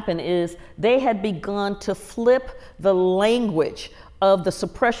had happened is they had begun to flip the language of the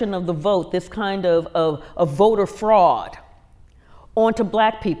suppression of the vote, this kind of voter fraud, onto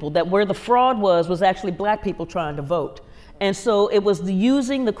black people, that where the fraud was actually black people trying to vote. And so it was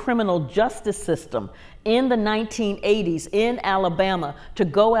using the criminal justice system in the 1980s in Alabama to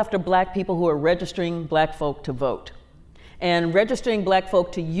go after black people who are registering black folk to vote and registering black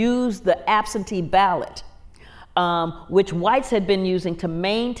folk to use the absentee ballot. which whites had been using to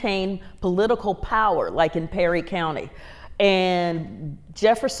maintain political power, like in Perry County. And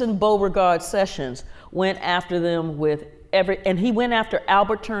Jefferson Beauregard Sessions went after them with and he went after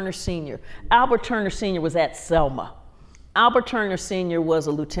Albert Turner Sr. Albert Turner Sr. was at Selma. Albert Turner Sr. was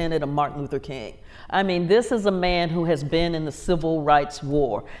a lieutenant of Martin Luther King. I mean, this is a man who has been in the Civil Rights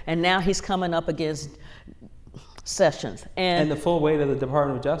War, and now he's coming up against Sessions. And the full weight of the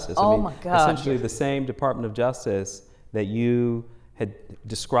Department of Justice. Oh, I mean, my God. essentially the same Department of Justice that you had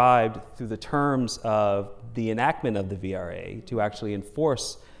described through the terms of the enactment of the VRA to actually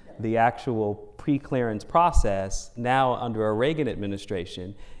enforce the actual pre-clearance process, now under a Reagan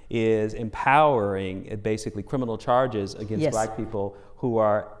administration, is empowering basically criminal charges against Yes. black people who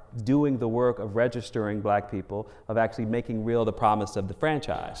are doing the work of registering black people, of actually making real the promise of the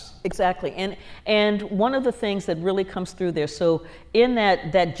franchise. Exactly, and one of the things that really comes through there, so in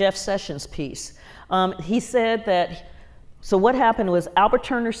that Jeff Sessions piece, he said that, so what happened was Albert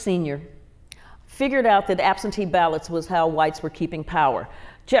Turner Sr. figured out that absentee ballots was how whites were keeping power.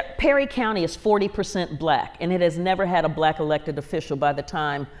 Perry County is 40% black, and it has never had a black elected official by the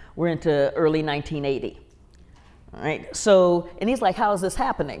time we're into early 1980. All right, so, and he's like, how is this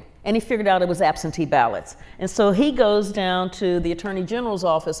happening? And he figured out it was absentee ballots. And so he goes down to the Attorney General's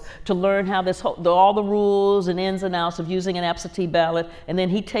office to learn how this all the rules and ins and outs of using an absentee ballot, and then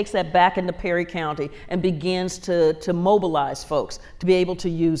he takes that back into Perry County and begins to mobilize folks to be able to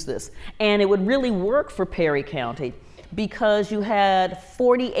use this. And it would really work for Perry County because you had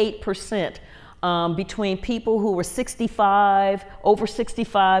 48% between people who were 65, over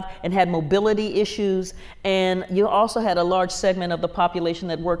 65, and had mobility issues, and you also had a large segment of the population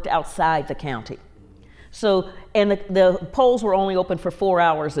that worked outside the county. So, and the polls were only open for 4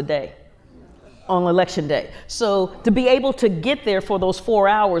 hours a day on election day. So to be able to get there for those 4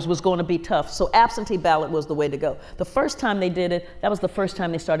 hours was going to be tough. So absentee ballot was the way to go. The first time they did it, that was the first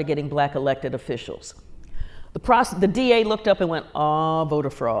time they started getting black elected officials. The DA looked up and went, oh, voter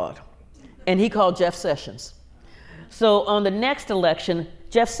fraud. And he called Jeff Sessions. So on the next election,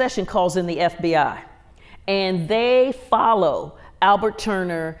 Jeff Sessions calls in the FBI. And they follow Albert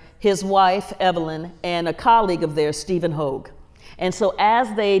Turner, his wife, Evelyn, and a colleague of theirs, Stephen Hogue. And so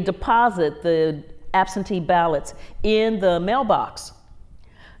as they deposit the absentee ballots in the mailbox,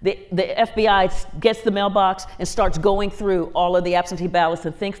 the FBI gets the mailbox and starts going through all of the absentee ballots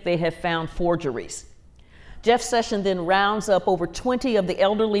and thinks they have found forgeries. Jeff Sessions then rounds up over 20 of the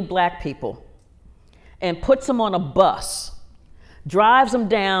elderly black people and puts them on a bus, drives them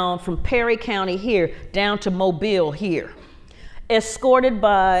down from Perry County here down to Mobile here, escorted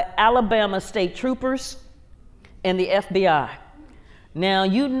by Alabama state troopers and the FBI. Now,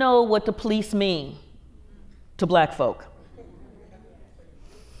 you know what the police mean to black folk.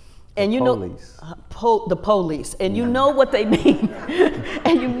 And you know, the police, and you know what they mean.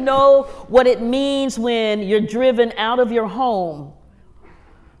 And you know what it means when you're driven out of your home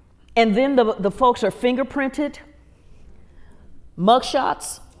and then the folks are fingerprinted,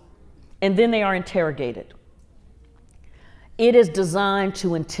 mugshots, and then they are interrogated. It is designed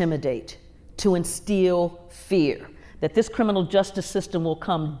to intimidate, to instill fear, that this criminal justice system will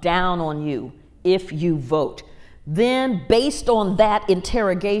come down on you if you vote. Then, based on that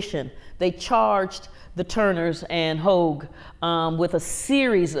interrogation, they charged the Turners and Hogue with a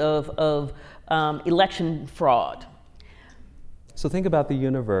series of election fraud. So think about the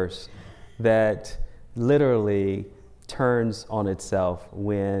universe that literally turns on itself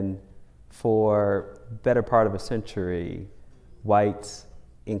when, for better part of a century, whites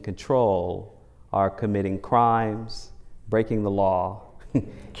in control are committing crimes, breaking the law,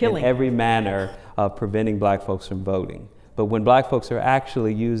 killing in every manner of preventing black folks from voting. But when black folks are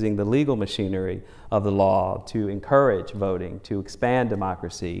actually using the legal machinery of the law to encourage voting, to expand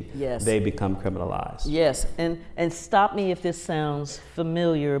democracy, yes, they become criminalized. Yes, and stop me if this sounds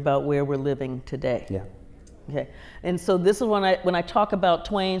familiar about where we're living today. Yeah. Okay, and so this is when I talk about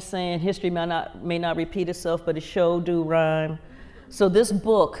Twain saying history may not repeat itself, but it sure do rhyme. So this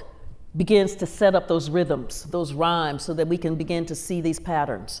book begins to set up those rhythms, those rhymes, so that we can begin to see these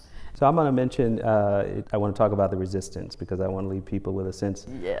patterns. So I'm going to mention, I want to talk about the resistance because I want to leave people with a sense.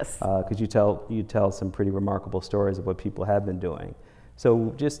 Yes. Because you tell some pretty remarkable stories of what people have been doing.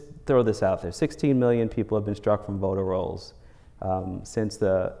 So just throw this out there. 16 million people have been struck from voter rolls since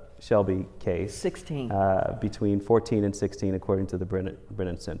the Shelby case. 16. Between 14 and 16, according to the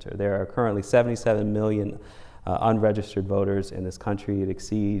Brennan Center. There are currently 77 million unregistered voters in this country.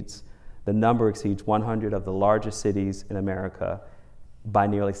 The number exceeds 100 of the largest cities in America by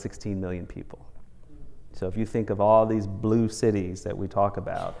nearly 16 million people. So if you think of all these blue cities that we talk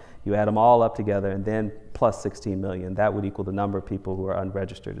about, you add them all up together and then plus 16 million, that would equal the number of people who are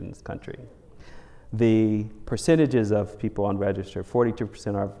unregistered in this country. The percentages of people unregistered,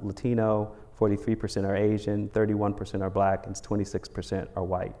 42% are Latino, 43% are Asian, 31% are Black, and 26% are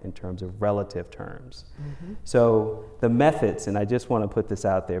white in terms of relative terms. Mm-hmm. So the methods, and I just want to put this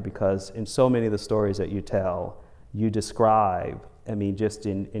out there because in so many of the stories that you tell, you describe, I mean, just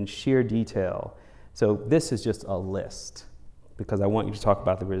in sheer detail. So this is just a list because I want you to talk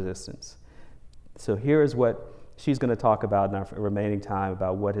about the resistance. So here is what she's going to talk about in our remaining time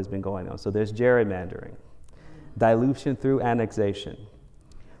about what has been going on. So there's gerrymandering, dilution through annexation,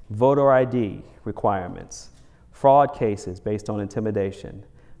 voter ID requirements, fraud cases based on intimidation,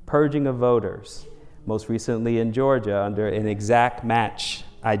 purging of voters, most recently in Georgia under an exact match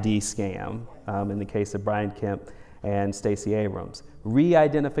ID scam in the case of Brian Kemp and Stacey Abrams,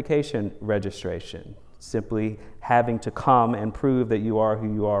 re-identification registration, simply having to come and prove that you are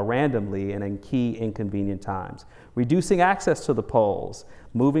who you are randomly and in key inconvenient times, reducing access to the polls,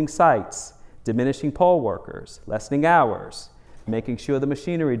 moving sites, diminishing poll workers, lessening hours, making sure the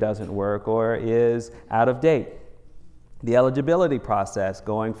machinery doesn't work or is out of date. The eligibility process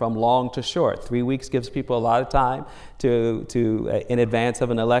going from long to short. 3 weeks gives people a lot of time to in advance of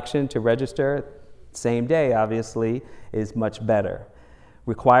an election to register. Same day, obviously, is much better.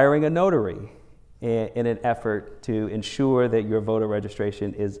 Requiring a notary in an effort to ensure that your voter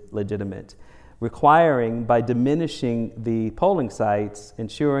registration is legitimate. Requiring, by diminishing the polling sites,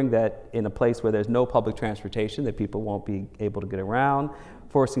 ensuring that in a place where there's no public transportation, that people won't be able to get around,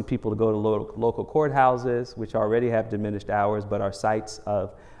 forcing people to go to local courthouses, which already have diminished hours, but are sites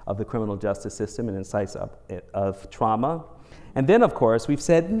of the criminal justice system and in sites of trauma. And then, of course, we've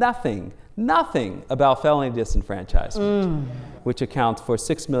said nothing about felony disenfranchisement, which accounts for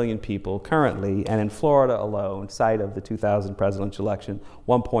 6 million people currently, and in Florida alone, site of the 2000 presidential election,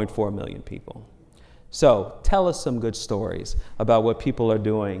 1.4 million people. So tell us some good stories about what people are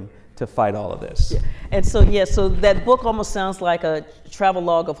doing to fight all of this. Yeah. And so, so that book almost sounds like a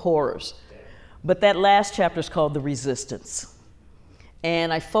travelogue of horrors, but that last chapter is called The Resistance.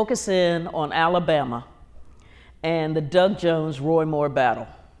 And I focus in on Alabama and the Doug Jones-Roy Moore battle.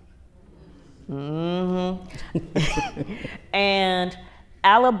 And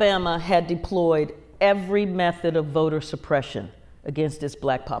Alabama had deployed every method of voter suppression against its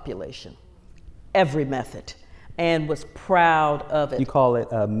Black population. Every method, and was proud of it. You call it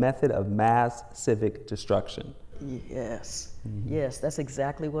a method of mass civic destruction. Yes, yes, that's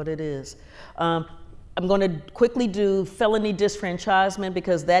exactly what it is. I'm going to quickly do felony disfranchisement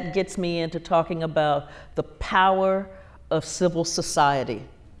because that gets me into talking about the power of civil society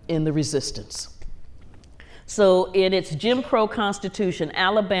in the resistance. So in its Jim Crow Constitution,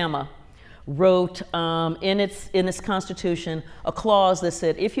 Alabama wrote in its constitution a clause that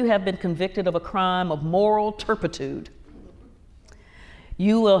said, if you have been convicted of a crime of moral turpitude,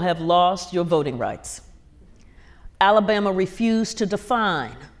 you will have lost your voting rights. Alabama refused to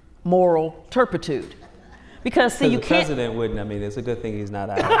define moral turpitude. Because see, you can't. The president wouldn't, I mean, it's a good thing he's not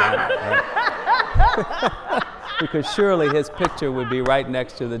Alabama, right? Because surely his picture would be right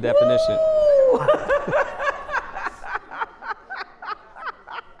next to the definition.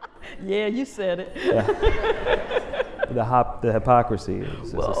 Yeah, you said it. Yeah. The hypocrisy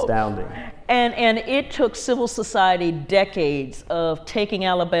is astounding. And it took civil society decades of taking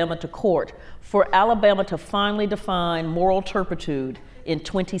Alabama to court for Alabama to finally define moral turpitude in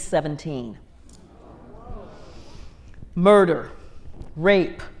 2017. Murder,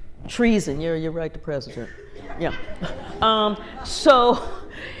 rape, treason. You're right, the president. Yeah. So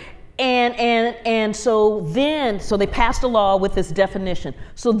they passed a law with this definition.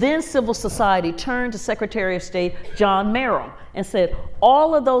 So then civil society turned to Secretary of State John Merrill and said,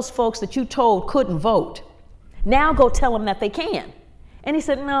 all of those folks that you told couldn't vote, now go tell them that they can. And he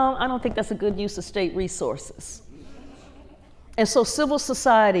said, no, I don't think that's a good use of state resources. And so civil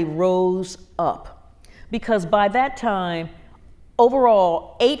society rose up because by that time,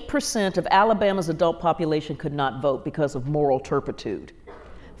 overall, 8% of Alabama's adult population could not vote because of moral turpitude.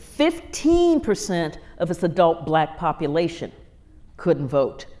 15% of its adult Black population couldn't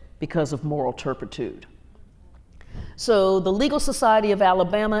vote because of moral turpitude. So the Legal Society of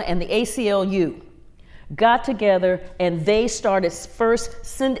Alabama and the ACLU got together and they started first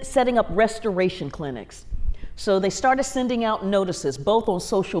setting up restoration clinics. So they started sending out notices both on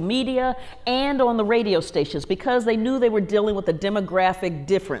social media and on the radio stations because they knew they were dealing with a demographic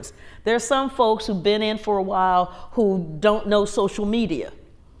difference. There are some folks who've been in for a while who don't know social media.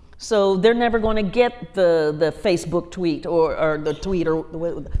 So they're never going to get the Facebook tweet or the tweet or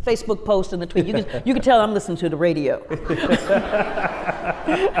the Facebook post and the tweet. You can tell I'm listening to the radio.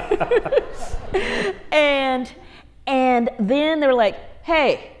 and then they're like,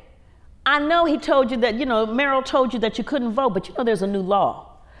 hey, I know he told you that, Merrill told you that you couldn't vote, but there's a new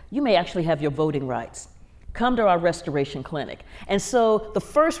law. You may actually have your voting rights. Come to our restoration clinic. And so the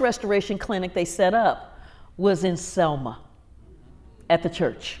first restoration clinic they set up was in Selma at the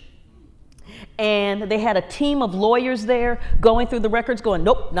church. And they had a team of lawyers there going through the records going,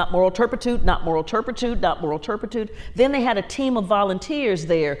 nope, not moral turpitude, not moral turpitude, not moral turpitude. Then they had a team of volunteers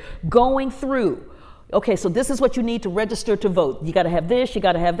there going through, okay, so this is what you need to register to vote. You got to have this, you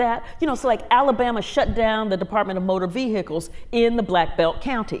got to have that. So like Alabama shut down the Department of Motor Vehicles in the Black Belt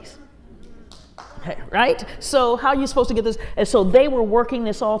counties. Right? So how are you supposed to get this? And so they were working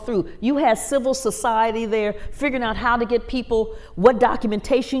this all through. You had civil society there figuring out how to get people, what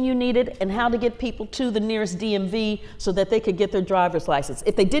documentation you needed, and how to get people to the nearest DMV so that they could get their driver's license.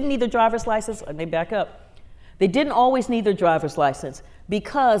 If they didn't need their driver's license, let me back up. They didn't always need their driver's license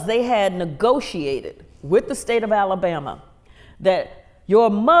because they had negotiated with the state of Alabama that your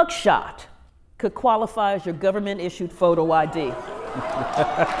mugshot could qualify as your government-issued photo ID.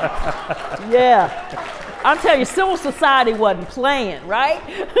 Yeah, I'm telling you, civil society wasn't playing, right?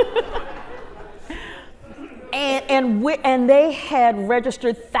 and they had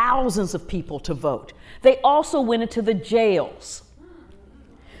registered thousands of people to vote. They also went into the jails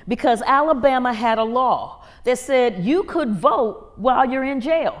because Alabama had a law that said you could vote while you're in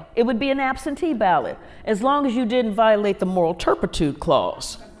jail. It would be an absentee ballot as long as you didn't violate the moral turpitude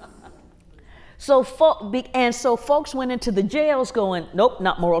clause. So folks went into the jails going, nope,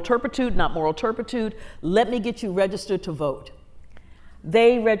 not moral turpitude, not moral turpitude. Let me get you registered to vote.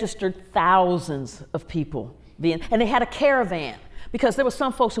 They registered thousands of people. And they had a caravan because there were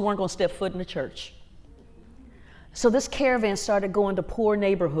some folks who weren't going to step foot in the church. So this caravan started going to poor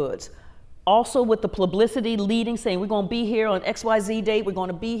neighborhoods, also with the publicity leading, saying we're going to be here on XYZ date, we're going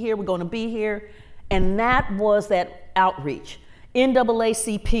to be here, we're going to be here. And that was that outreach.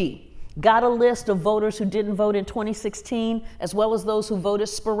 NAACP got a list of voters who didn't vote in 2016, as well as those who voted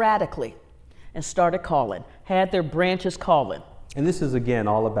sporadically, and started calling, had their branches calling. And this is, again,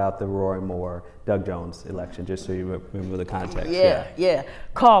 all about the Roy Moore, Doug Jones election, just so you remember the context. Yeah.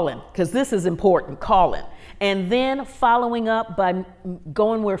 Calling, because this is important, calling. And then following up by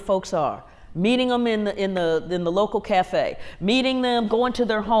going where folks are, meeting them in the local cafe, meeting them, going to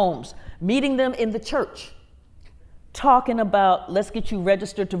their homes, meeting them in the church, talking about let's get you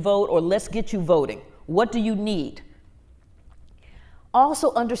registered to vote or let's get you voting. What do you need?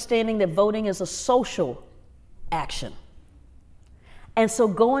 Also understanding that voting is a social action. And so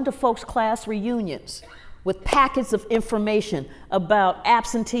going to folks' class reunions with packets of information about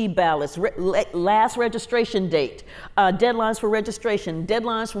absentee ballots, last registration date, deadlines for registration,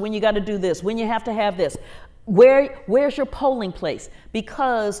 deadlines for when you got to do this, when you have to have this. Where's your polling place?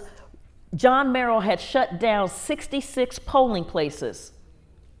 Because John Merrill had shut down 66 polling places.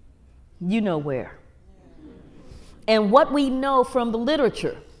 You know where. And what we know from the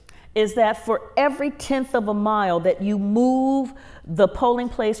literature is that for every 1/10 of a mile that you move the polling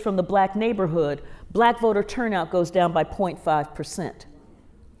place from the black neighborhood, black voter turnout goes down by 0.5%.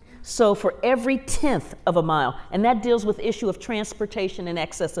 So for every 1/10 of a mile, and that deals with issue of transportation and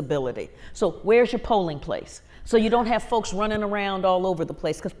accessibility. So where's your polling place? So you don't have folks running around all over the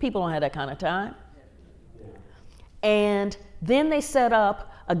place because people don't have that kind of time. And then they set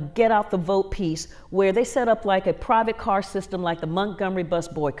up a get out the vote piece where they set up like a private car system like the Montgomery bus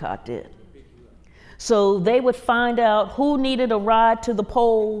boycott did. So they would find out who needed a ride to the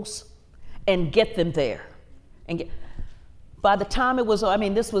polls and get them there. By the time it was,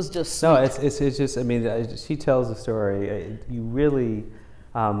 this was just sweet. No, it's just, she tells the story. You really,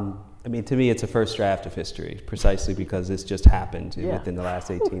 to me, it's a first draft of history, precisely because this just happened within the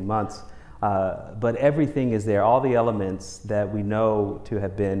last 18 months. But everything is there, all the elements that we know to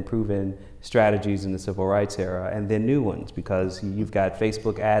have been proven strategies in the civil rights era, and then new ones, because you've got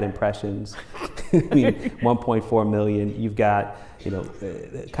Facebook ad impressions, 1.4 million. You've got,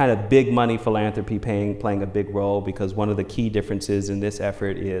 kind of big money philanthropy playing a big role, because one of the key differences in this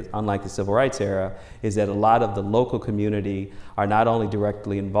effort is, unlike the civil rights era, is that a lot of the local community are not only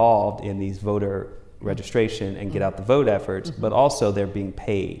directly involved in these voter registration and get out the vote efforts, but also they're being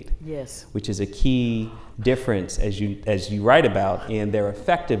paid. Yes. Which is a key difference, as you write about, in their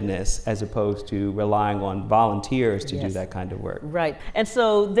effectiveness, as opposed to relying on volunteers to do that kind of work. Right. And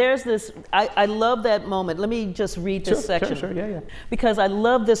so there's this, I love that moment. Let me just read this section. Sure, yeah. Because I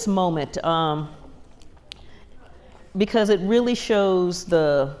love this moment, because it really shows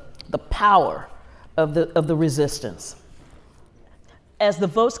the the power of the resistance. As the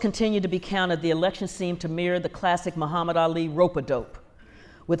votes continued to be counted, the election seemed to mirror the classic Muhammad Ali rope-a-dope,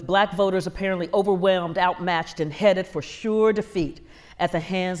 with black voters apparently overwhelmed, outmatched, and headed for sure defeat at the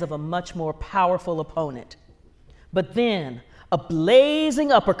hands of a much more powerful opponent. But then, a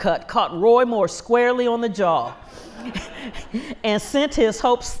blazing uppercut caught Roy Moore squarely on the jaw and sent his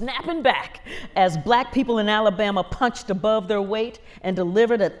hopes snapping back as black people in Alabama punched above their weight and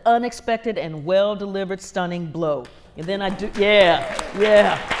delivered an unexpected and well-delivered stunning blow. And then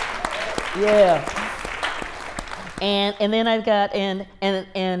And then I got,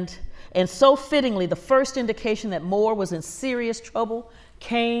 and so fittingly, the first indication that Moore was in serious trouble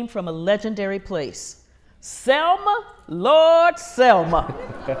came from a legendary place. Selma, Lord Selma,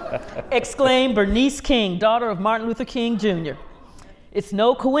 exclaimed Bernice King, daughter of Martin Luther King Jr. It's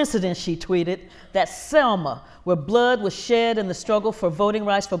no coincidence, she tweeted, that Selma, where blood was shed in the struggle for voting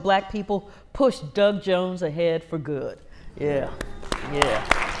rights for black people, pushed Doug Jones ahead for good. Yeah.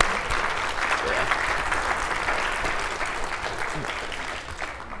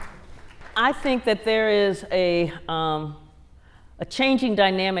 I think that there is a changing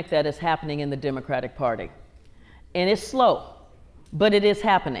dynamic that is happening in the Democratic Party. And it's slow, but it is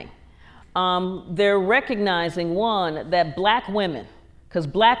happening. They're recognizing, one, that black women, because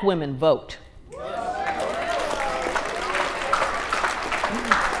black women vote.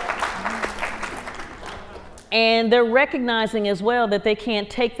 And they're recognizing as well that they can't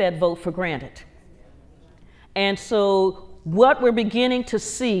take that vote for granted. And so what we're beginning to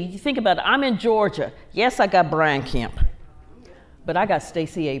see, you think about it, I'm in Georgia. Yes, I got Brian Kemp, but I got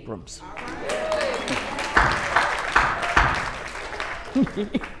Stacey Abrams.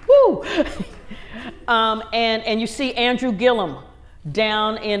 Woo! And you see Andrew Gillum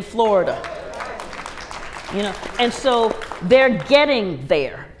down in Florida. You know, and so they're getting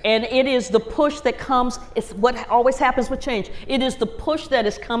there. And it is the push that comes, it's what always happens with change. It is the push that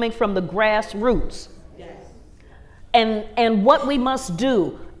is coming from the grassroots. Yes. And what we must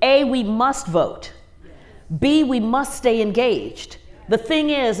do, A, we must vote. B, we must stay engaged. The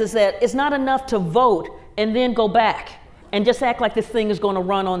thing is that it's not enough to vote and then go back and just act like this thing is going to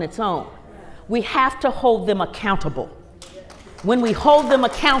run on its own. We have to hold them accountable. When we hold them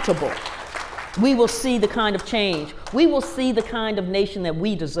accountable, we will see the kind of change. We will see the kind of nation that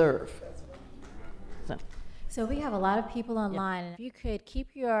we deserve. So we have a lot of people online. And if you could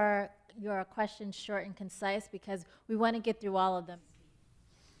keep your questions short and concise, because we want to get through all of them.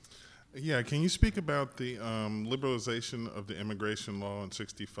 Yeah, can you speak about the liberalization of the immigration law in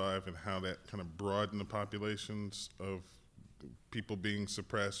 '65 and how that kind of broadened the populations of people being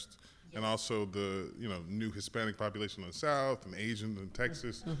suppressed, and also the new Hispanic population in the South and Asians in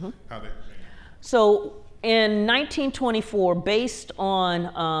Texas, how that changed? So in 1924, based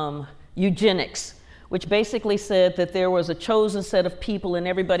on eugenics, which basically said that there was a chosen set of people and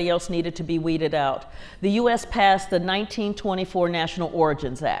everybody else needed to be weeded out, the U.S. passed the 1924 National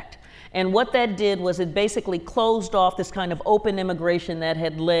Origins Act. And what that did was it basically closed off this kind of open immigration that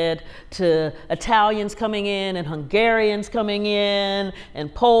had led to Italians coming in and Hungarians coming in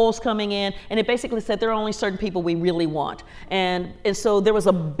and Poles coming in. And it basically said there are only certain people we really want. And so there was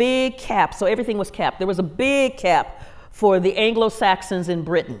a big cap. So everything was capped. There was a big cap for the Anglo-Saxons in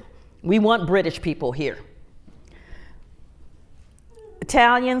Britain. We want British people here.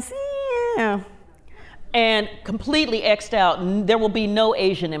 Italians, yeah. And completely X'd out. There will be no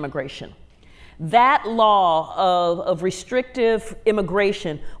Asian immigration. That law of restrictive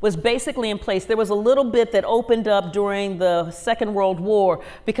immigration was basically in place. There was a little bit that opened up during the Second World War,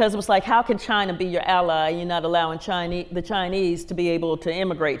 because it was like, how can China be your ally? You're not allowing the Chinese to be able to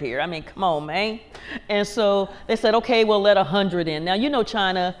immigrate here. I mean, come on, man. And so they said, okay, we'll let 100 in. Now, you know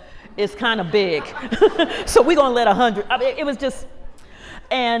China is kind of big. So we're going to let 100. I mean, it was just...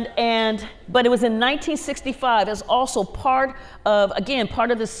 But it was in 1965 as also part of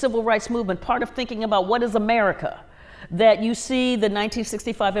the civil rights movement, part of thinking about what is America, that you see the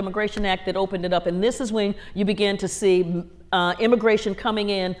 1965 Immigration Act that opened it up. And this is when you begin to see immigration coming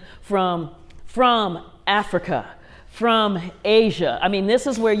in from Africa, from Asia. I mean, this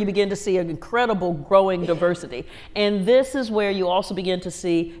is where you begin to see an incredible growing diversity. And this is where you also begin to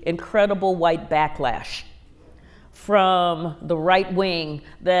see incredible white backlash from the right wing,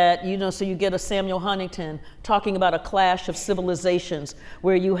 that, so you get a Samuel Huntington talking about a clash of civilizations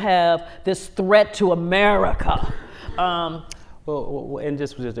where you have this threat to America. Well, and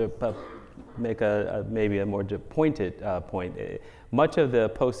just to make maybe a more pointed point. Much of the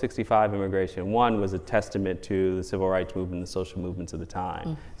post-65 immigration, one, was a testament to the civil rights movement, the social movements of the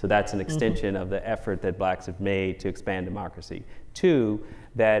time. So that's an extension of the effort that blacks have made to expand democracy. Two,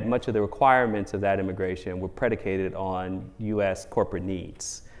 that much of the requirements of that immigration were predicated on US corporate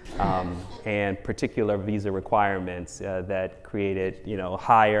needs. And particular visa requirements that created,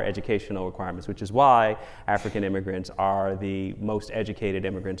 higher educational requirements, which is why African immigrants are the most educated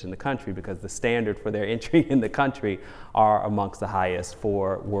immigrants in the country, because the standard for their entry in the country are amongst the highest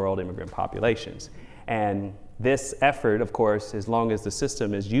for world immigrant populations. And this effort, of course, as long as the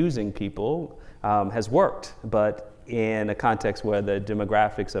system is using people, has worked. But in a context where the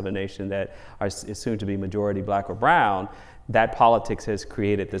demographics of a nation that is soon to be majority black or brown, that politics has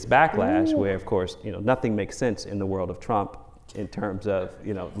created this backlash where, of course, nothing makes sense in the world of Trump in terms of,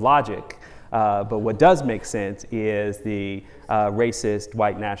 logic. But what does make sense is the racist,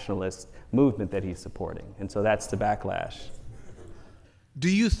 white nationalist movement that he's supporting. And so that's the backlash. Do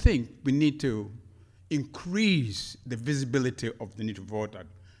you think we need to increase the visibility of the need to vote at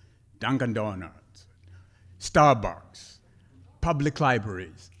Dunkin' Donuts, Starbucks, public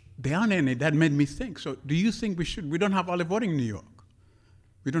libraries? There aren't any. That made me think. So do you think we should? We don't have early voting in New York.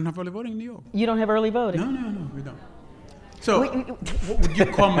 We don't have early voting in New York. You don't have early voting? No, we don't. So what would you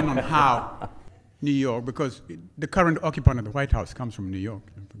comment on how New York, because the current occupant of the White House comes from New York.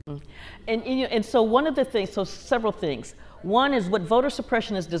 And so one of the things, so several things. One is what voter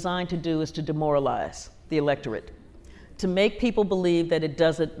suppression is designed to do is to demoralize the electorate, to make people believe that it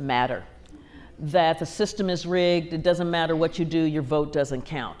doesn't matter, that the system is rigged, it doesn't matter what you do, your vote doesn't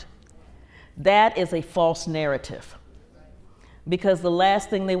count. That is a false narrative, because the last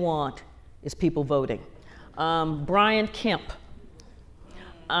thing they want is people voting. Brian Kemp,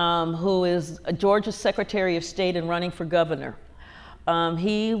 who is Georgia's Secretary of State and running for governor,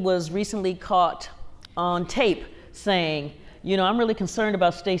 he was recently caught on tape saying, I'm really concerned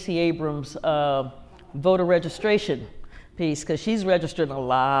about Stacey Abrams' voter registration piece, because she's registered a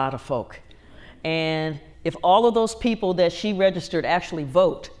lot of folk. And if all of those people that she registered actually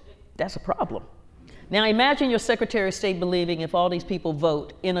vote, that's a problem. Now imagine your Secretary of State believing if all these people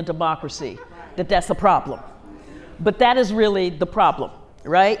vote in a democracy, that that's a problem. But that is really the problem,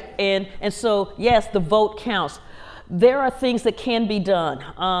 right? And so, yes, the vote counts. There are things that can be done.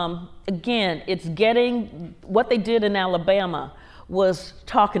 Again, it's getting, what they did in Alabama was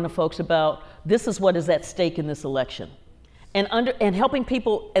talking to folks about, this is what is at stake in this election. And helping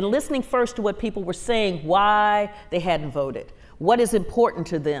people and listening first to what people were saying, why they hadn't voted, what is important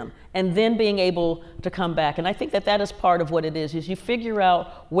to them, and then being able to come back. And I think that that is part of what it is you figure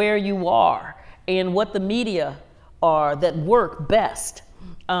out where you are and what the media are that work best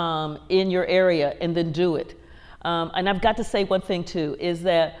in your area, and then do it. And I've got to say one thing too, is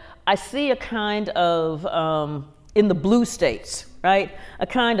that I see a kind of, in the blue states, right? A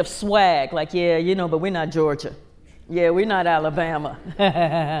kind of swag, like, yeah, but we're not Georgia. Yeah, we're not Alabama.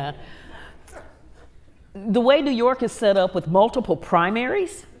 The way New York is set up with multiple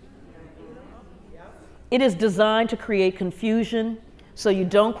primaries, it is designed to create confusion, so you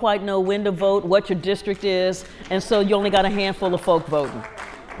don't quite know when to vote, what your district is, and so you only got a handful of folk voting,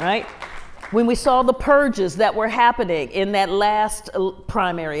 right? When we saw the purges that were happening in that last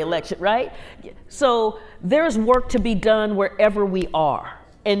primary election, right? So there's work to be done wherever we are,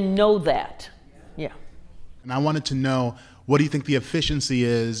 and know that, yeah. And I wanted to know, what do you think the efficiency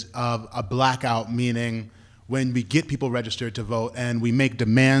is of a blackout, meaning when we get people registered to vote and we make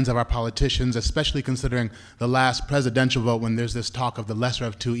demands of our politicians, especially considering the last presidential vote when there's this talk of the lesser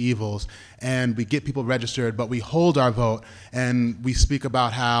of two evils, and we get people registered, but we hold our vote and we speak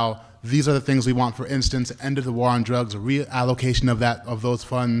about how these are the things we want, for instance, end of the war on drugs, a reallocation of those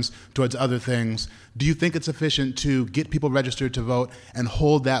funds towards other things. Do you think it's efficient to get people registered to vote and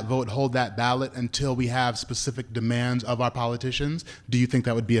hold that vote, hold that ballot until we have specific demands of our politicians? Do you think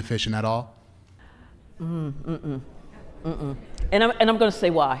that would be efficient at all? And I'm going to say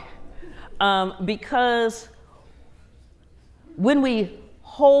why. Because when we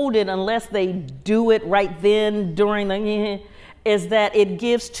hold it, unless they do it right then during the, is that it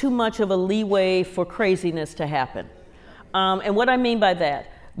gives too much of a leeway for craziness to happen. And what I mean by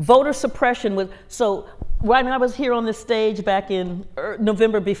that, voter suppression was, so when I was here on this stage back in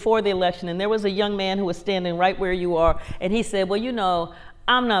November before the election, and there was a young man who was standing right where you are, and he said, well,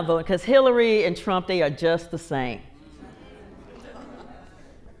 I'm not voting because Hillary and Trump, they are just the same.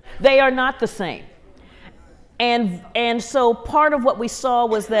 They are not the same. And so part of what we saw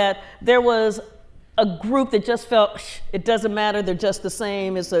was that there was a group that just felt, it doesn't matter, they're just the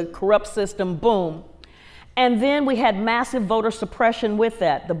same, it's a corrupt system, boom. And then we had massive voter suppression with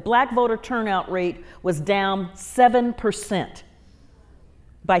that. The black voter turnout rate was down 7%,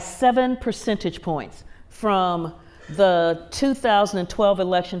 by 7 percentage points from the 2012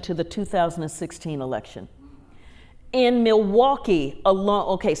 election to the 2016 election. In Milwaukee alone,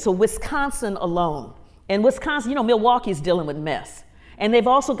 okay, so Wisconsin alone, and Wisconsin, you know, Milwaukee's dealing with mess. And they've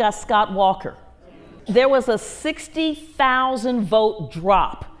also got Scott Walker. There was a 60,000 vote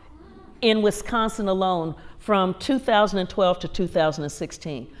drop in Wisconsin alone from 2012 to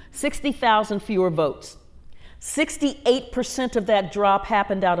 2016. 60,000 fewer votes. 68% of that drop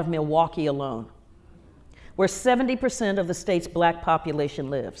happened out of Milwaukee alone, where 70% of the state's black population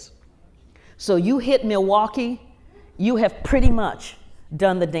lives. So you hit Milwaukee, you have pretty much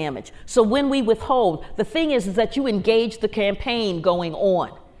done the damage. So when we withhold, the thing is that you engage the campaign going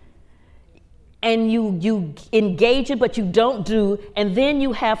on. And you engage it, but you don't do, and then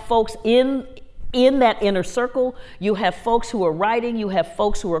you have folks in that inner circle, you have folks who are writing, you have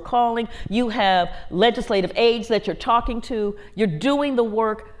folks who are calling, you have legislative aides that you're talking to, you're doing the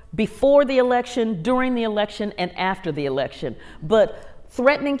work before the election, during the election, and after the election. But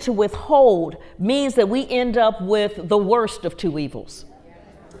threatening to withhold means that we end up with the worst of two evils.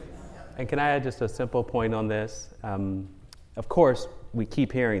 And can I add just a simple point on this? Of course, we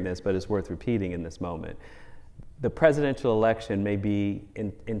keep hearing this, but it's worth repeating in this moment. The presidential election may be,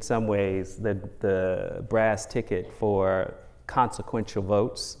 in some ways, the brass ticket for consequential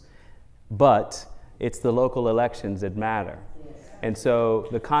votes, but it's the local elections that matter. And so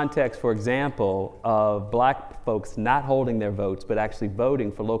the context, for example, of black folks not holding their votes, but actually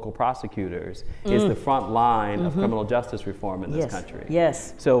voting for local prosecutors is the front line of criminal justice reform in this country.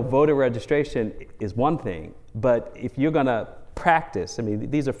 Yes. So voter registration is one thing, but if you're gonna practice, I mean,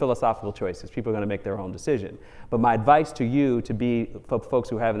 these are philosophical choices. People are going to make their own decision. But my advice to you, to be for folks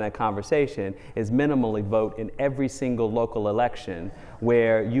who are having that conversation, is minimally vote in every single local election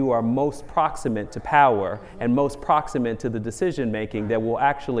where you are most proximate to power and most proximate to the decision making that will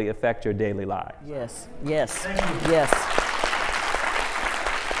actually affect your daily lives. Yes, yes, yes.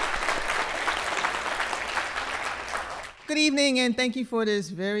 Good evening, and thank you for this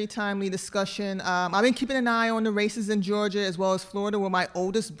very timely discussion. I've been keeping an eye on the races in Georgia as well as Florida, where my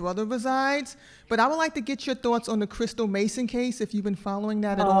oldest brother resides. But I would like to get your thoughts on the Crystal Mason case, if you've been following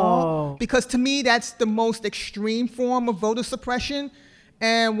that at all. Because to me, that's the most extreme form of voter suppression.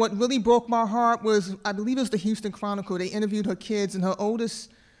 And what really broke my heart was, I believe it was the Houston Chronicle. They interviewed her kids, and her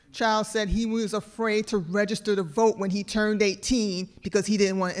oldest child said he was afraid to register to vote when he turned 18 because he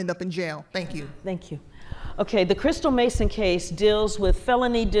didn't want to end up in jail. Thank you. Thank you. Okay, the Crystal Mason case deals with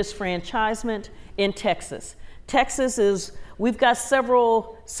felony disfranchisement in Texas. Texas is, we've got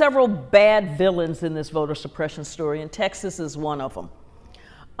several bad villains in this voter suppression story, and Texas is one of them.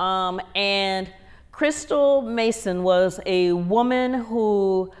 And Crystal Mason was a woman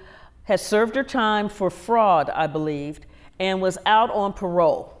who had served her time for fraud, I believed, and was out on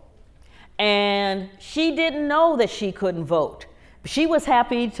parole. And she didn't know that she couldn't vote. She was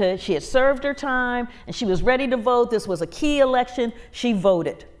happy to, she had served her time and she was ready to vote. This was a key election. She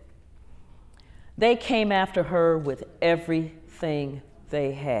voted. They came after her with everything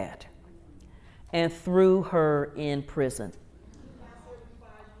they had and threw her in prison.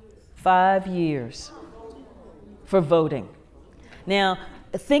 5 years for voting. Now,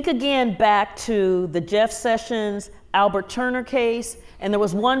 think again back to the Jeff Sessions, Albert Turner case, and there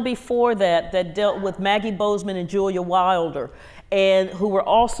was one before that that dealt with Maggie Bozeman and Julia Wilder, and who were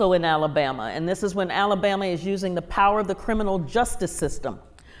also in Alabama. And this is when Alabama is using the power of the criminal justice system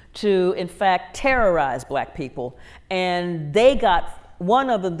to, in fact, terrorize black people. And they got, one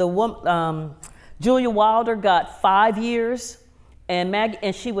of Julia Wilder got 5 years,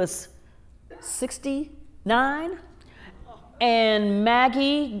 and she was 69, and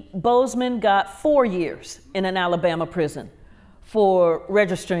Maggie Bozeman got 4 years in an Alabama prison for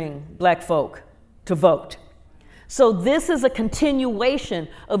registering black folk to vote. So this is a continuation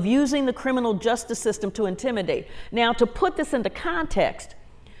of using the criminal justice system to intimidate. Now, to put this into context,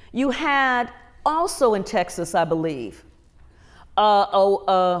 you had also in Texas, I believe,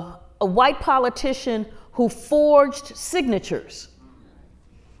 a white politician who forged signatures,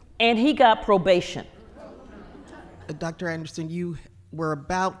 and he got probation. Dr. Anderson, you were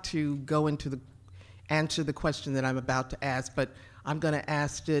about to go into answer the question that I'm about to ask, but I'm going to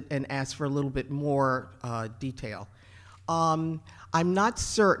ask it and ask for a little bit more detail. I'm not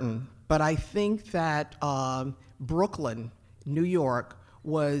certain, but I think that Brooklyn, New York,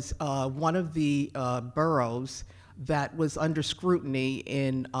 was one of the boroughs that was under scrutiny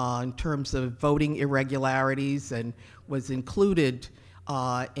in terms of voting irregularities and was included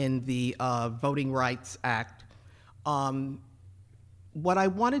in the Voting Rights Act. What I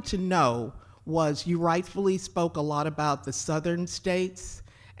wanted to know was, you rightfully spoke a lot about the southern states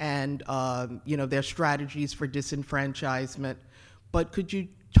and their strategies for disenfranchisement, but could you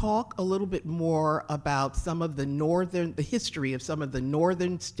talk a little bit more about some of the history of some of the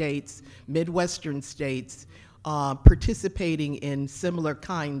northern states, Midwestern states, participating in similar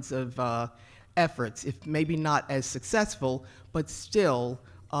kinds of efforts, if maybe not as successful, but still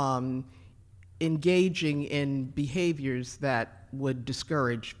engaging in behaviors that would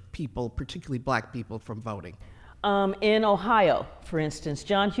discourage people, particularly black people, from voting? In Ohio, for instance,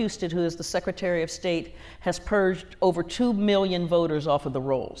 John Husted, who is the Secretary of State, has purged over 2 million voters off of the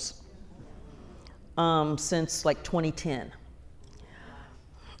rolls since like 2010.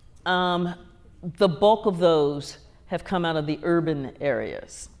 The bulk of those have come out of the urban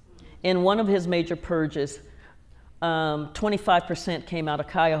areas. In one of his major purges, 25% came out of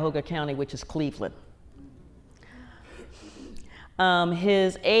Cuyahoga County, which is Cleveland.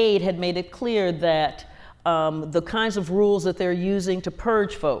 His aide had made it clear that the kinds of rules that they're using to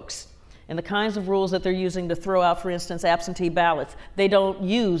purge folks and the kinds of rules that they're using to throw out, for instance, absentee ballots, they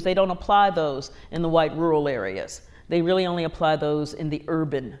don't apply those in the white rural areas. They really only apply those in the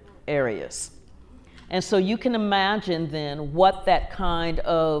urban areas. And so you can imagine then what that kind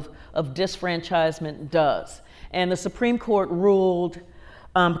of disfranchisement does. And the Supreme Court ruled,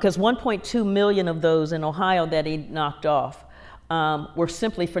 because 1.2 million of those in Ohio that he knocked off were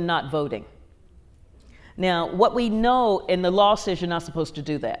simply for not voting. Now, what we know, and the law says you're not supposed to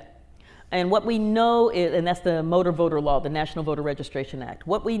do that. And what we know is, and that's the motor voter law, the National Voter Registration Act.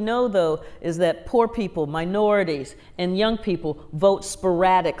 What we know, though, is that poor people, minorities, and young people vote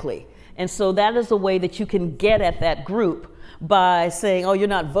sporadically. And so that is a way that you can get at that group by saying, oh, you're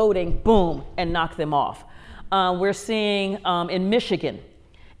not voting, boom, and knock them off. We're seeing in Michigan,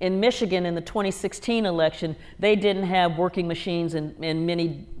 in the 2016 election, they didn't have working machines in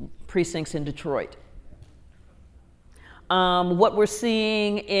many precincts in Detroit. What we're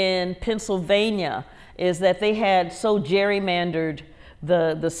seeing in Pennsylvania is that they had so gerrymandered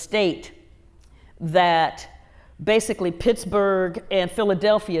the state that basically Pittsburgh and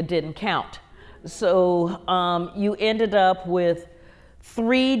Philadelphia didn't count. So you ended up with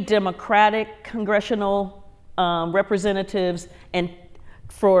 3 Democratic congressional representatives, and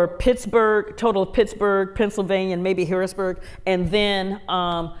for Pittsburgh, total of Pittsburgh, Pennsylvania, and maybe Harrisburg, and then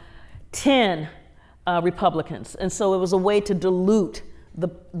 10 Republicans. And so it was a way to dilute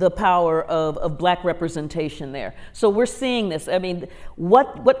the power of black representation there. So we're seeing this. I mean,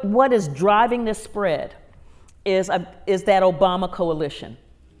 what is driving this spread is that Obama coalition.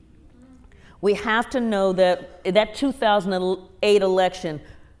 We have to know that in that 2008 election,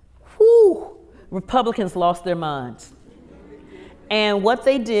 Republicans lost their minds. And what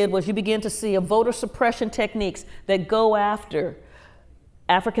they did was you begin to see a voter suppression techniques that go after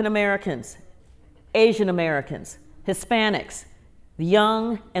African Americans, Asian Americans, Hispanics, the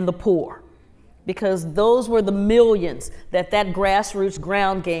young and the poor, because those were the millions that grassroots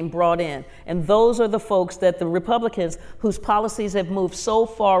ground game brought in. And those are the folks that the Republicans, whose policies have moved so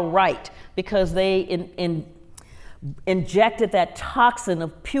far right because they injected that toxin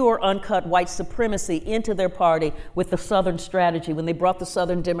of pure uncut white supremacy into their party with the Southern strategy when they brought the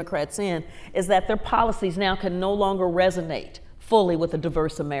Southern Democrats in, is that their policies now can no longer resonate fully with a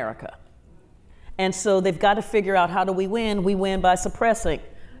diverse America. And so they've got to figure out, how do we win? We win by suppressing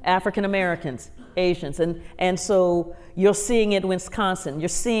African Americans, Asians. And so you're seeing it in Wisconsin, you're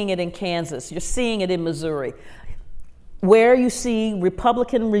seeing it in Kansas, you're seeing it in Missouri. Where you see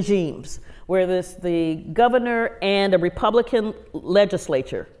Republican regimes, where there's the governor and a Republican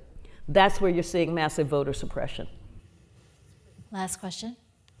legislature, that's where you're seeing massive voter suppression. Last question.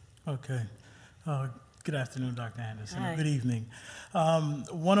 Okay. Good afternoon, Dr. Anderson. Hi. Good evening.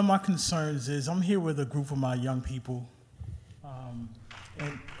 One of my concerns is I'm here with a group of my young people.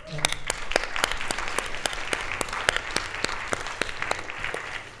 And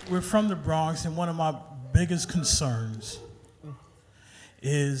we're from the Bronx, and one of my biggest concerns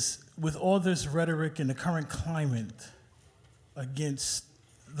is, with all this rhetoric and the current climate against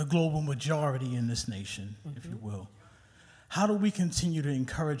the global majority in this nation, if you will, how do we continue to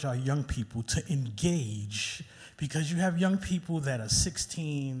encourage our young people to engage? Because you have young people that are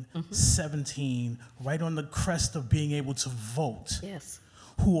 16, 17, right on the crest of being able to vote, Yes.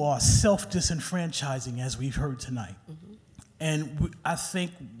 who are self-disenfranchising, as we've heard tonight. And I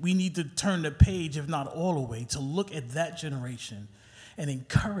think we need to turn the page, if not all the way, to look at that generation and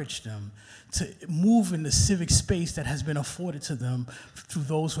encourage them to move in the civic space that has been afforded to them through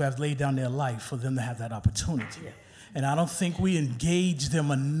those who have laid down their life for them to have that opportunity. And I don't think we engage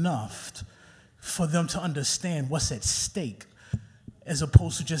them enough for them to understand what's at stake, as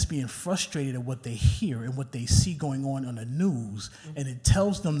opposed to just being frustrated at what they hear and what they see going on the news. And it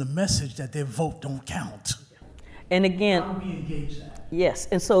tells them the message that their vote don't count. And again, How do we engage that? yes,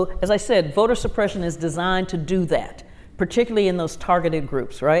 and so as I said, voter suppression is designed to do that, particularly in those targeted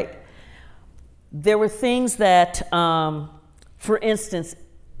groups, right? There were things that, for instance,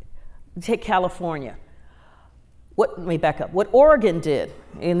 take California. Let me back up. What Oregon did,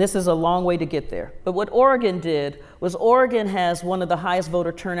 and this is a long way to get there, but what Oregon did was Oregon has one of the highest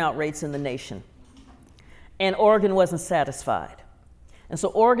voter turnout rates in the nation. And Oregon wasn't satisfied. And so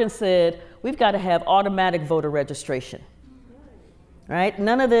Oregon said, we've got to have automatic voter registration. Right?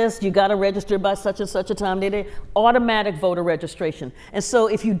 None of this, you got to register by such and such a time. Automatic voter registration. And so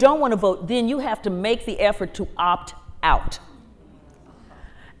if you don't want to vote, then you have to make the effort to opt out.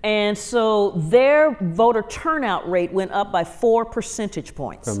 And so their voter turnout rate went up by 4 percentage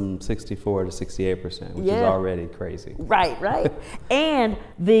points. From 64 to 68%, which is already crazy. Right, right. And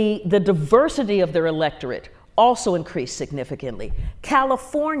the diversity of their electorate also increased significantly.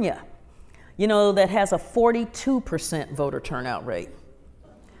 California, you know, that has a 42% voter turnout rate,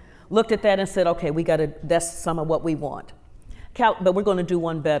 looked at that and said, okay, that's some of what we want. But we're going to do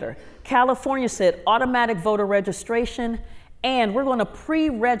one better. California said automatic voter registration, and we're going to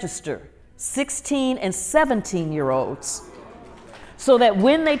pre-register 16 and 17-year-olds so that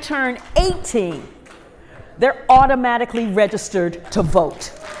when they turn 18, they're automatically registered to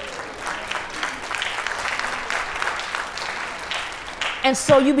vote. And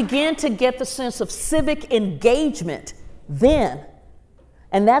so you begin to get the sense of civic engagement then.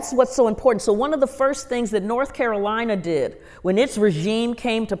 And that's what's so important. So one of the first things that North Carolina did when its regime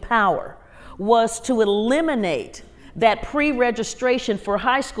came to power was to eliminate that pre-registration for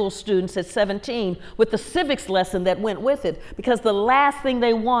high school students at 17 with the civics lesson that went with it, because the last thing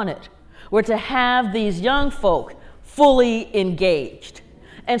they wanted were to have these young folk fully engaged.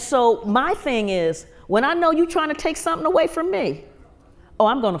 And so my thing is, when I know you're trying to take something away from me, oh,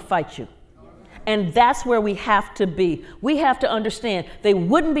 I'm going to fight you. And that's where we have to be. We have to understand they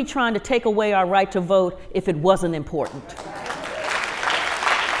wouldn't be trying to take away our right to vote if it wasn't important.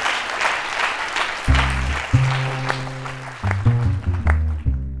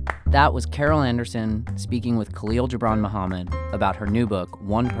 That was Carol Anderson speaking with Khalil Gibran Muhammad about her new book,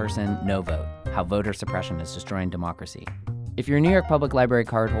 One Person, No Vote: How Voter Suppression is Destroying Democracy. If you're a New York Public Library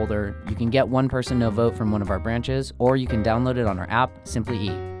card holder, you can get One Person, No Vote from one of our branches, or you can download it on our app, Simply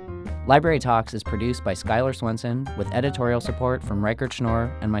Eat. Library Talks is produced by Skylar Swenson with editorial support from Reichert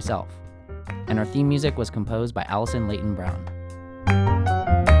Schnorr and myself. And our theme music was composed by Allison Leighton Brown.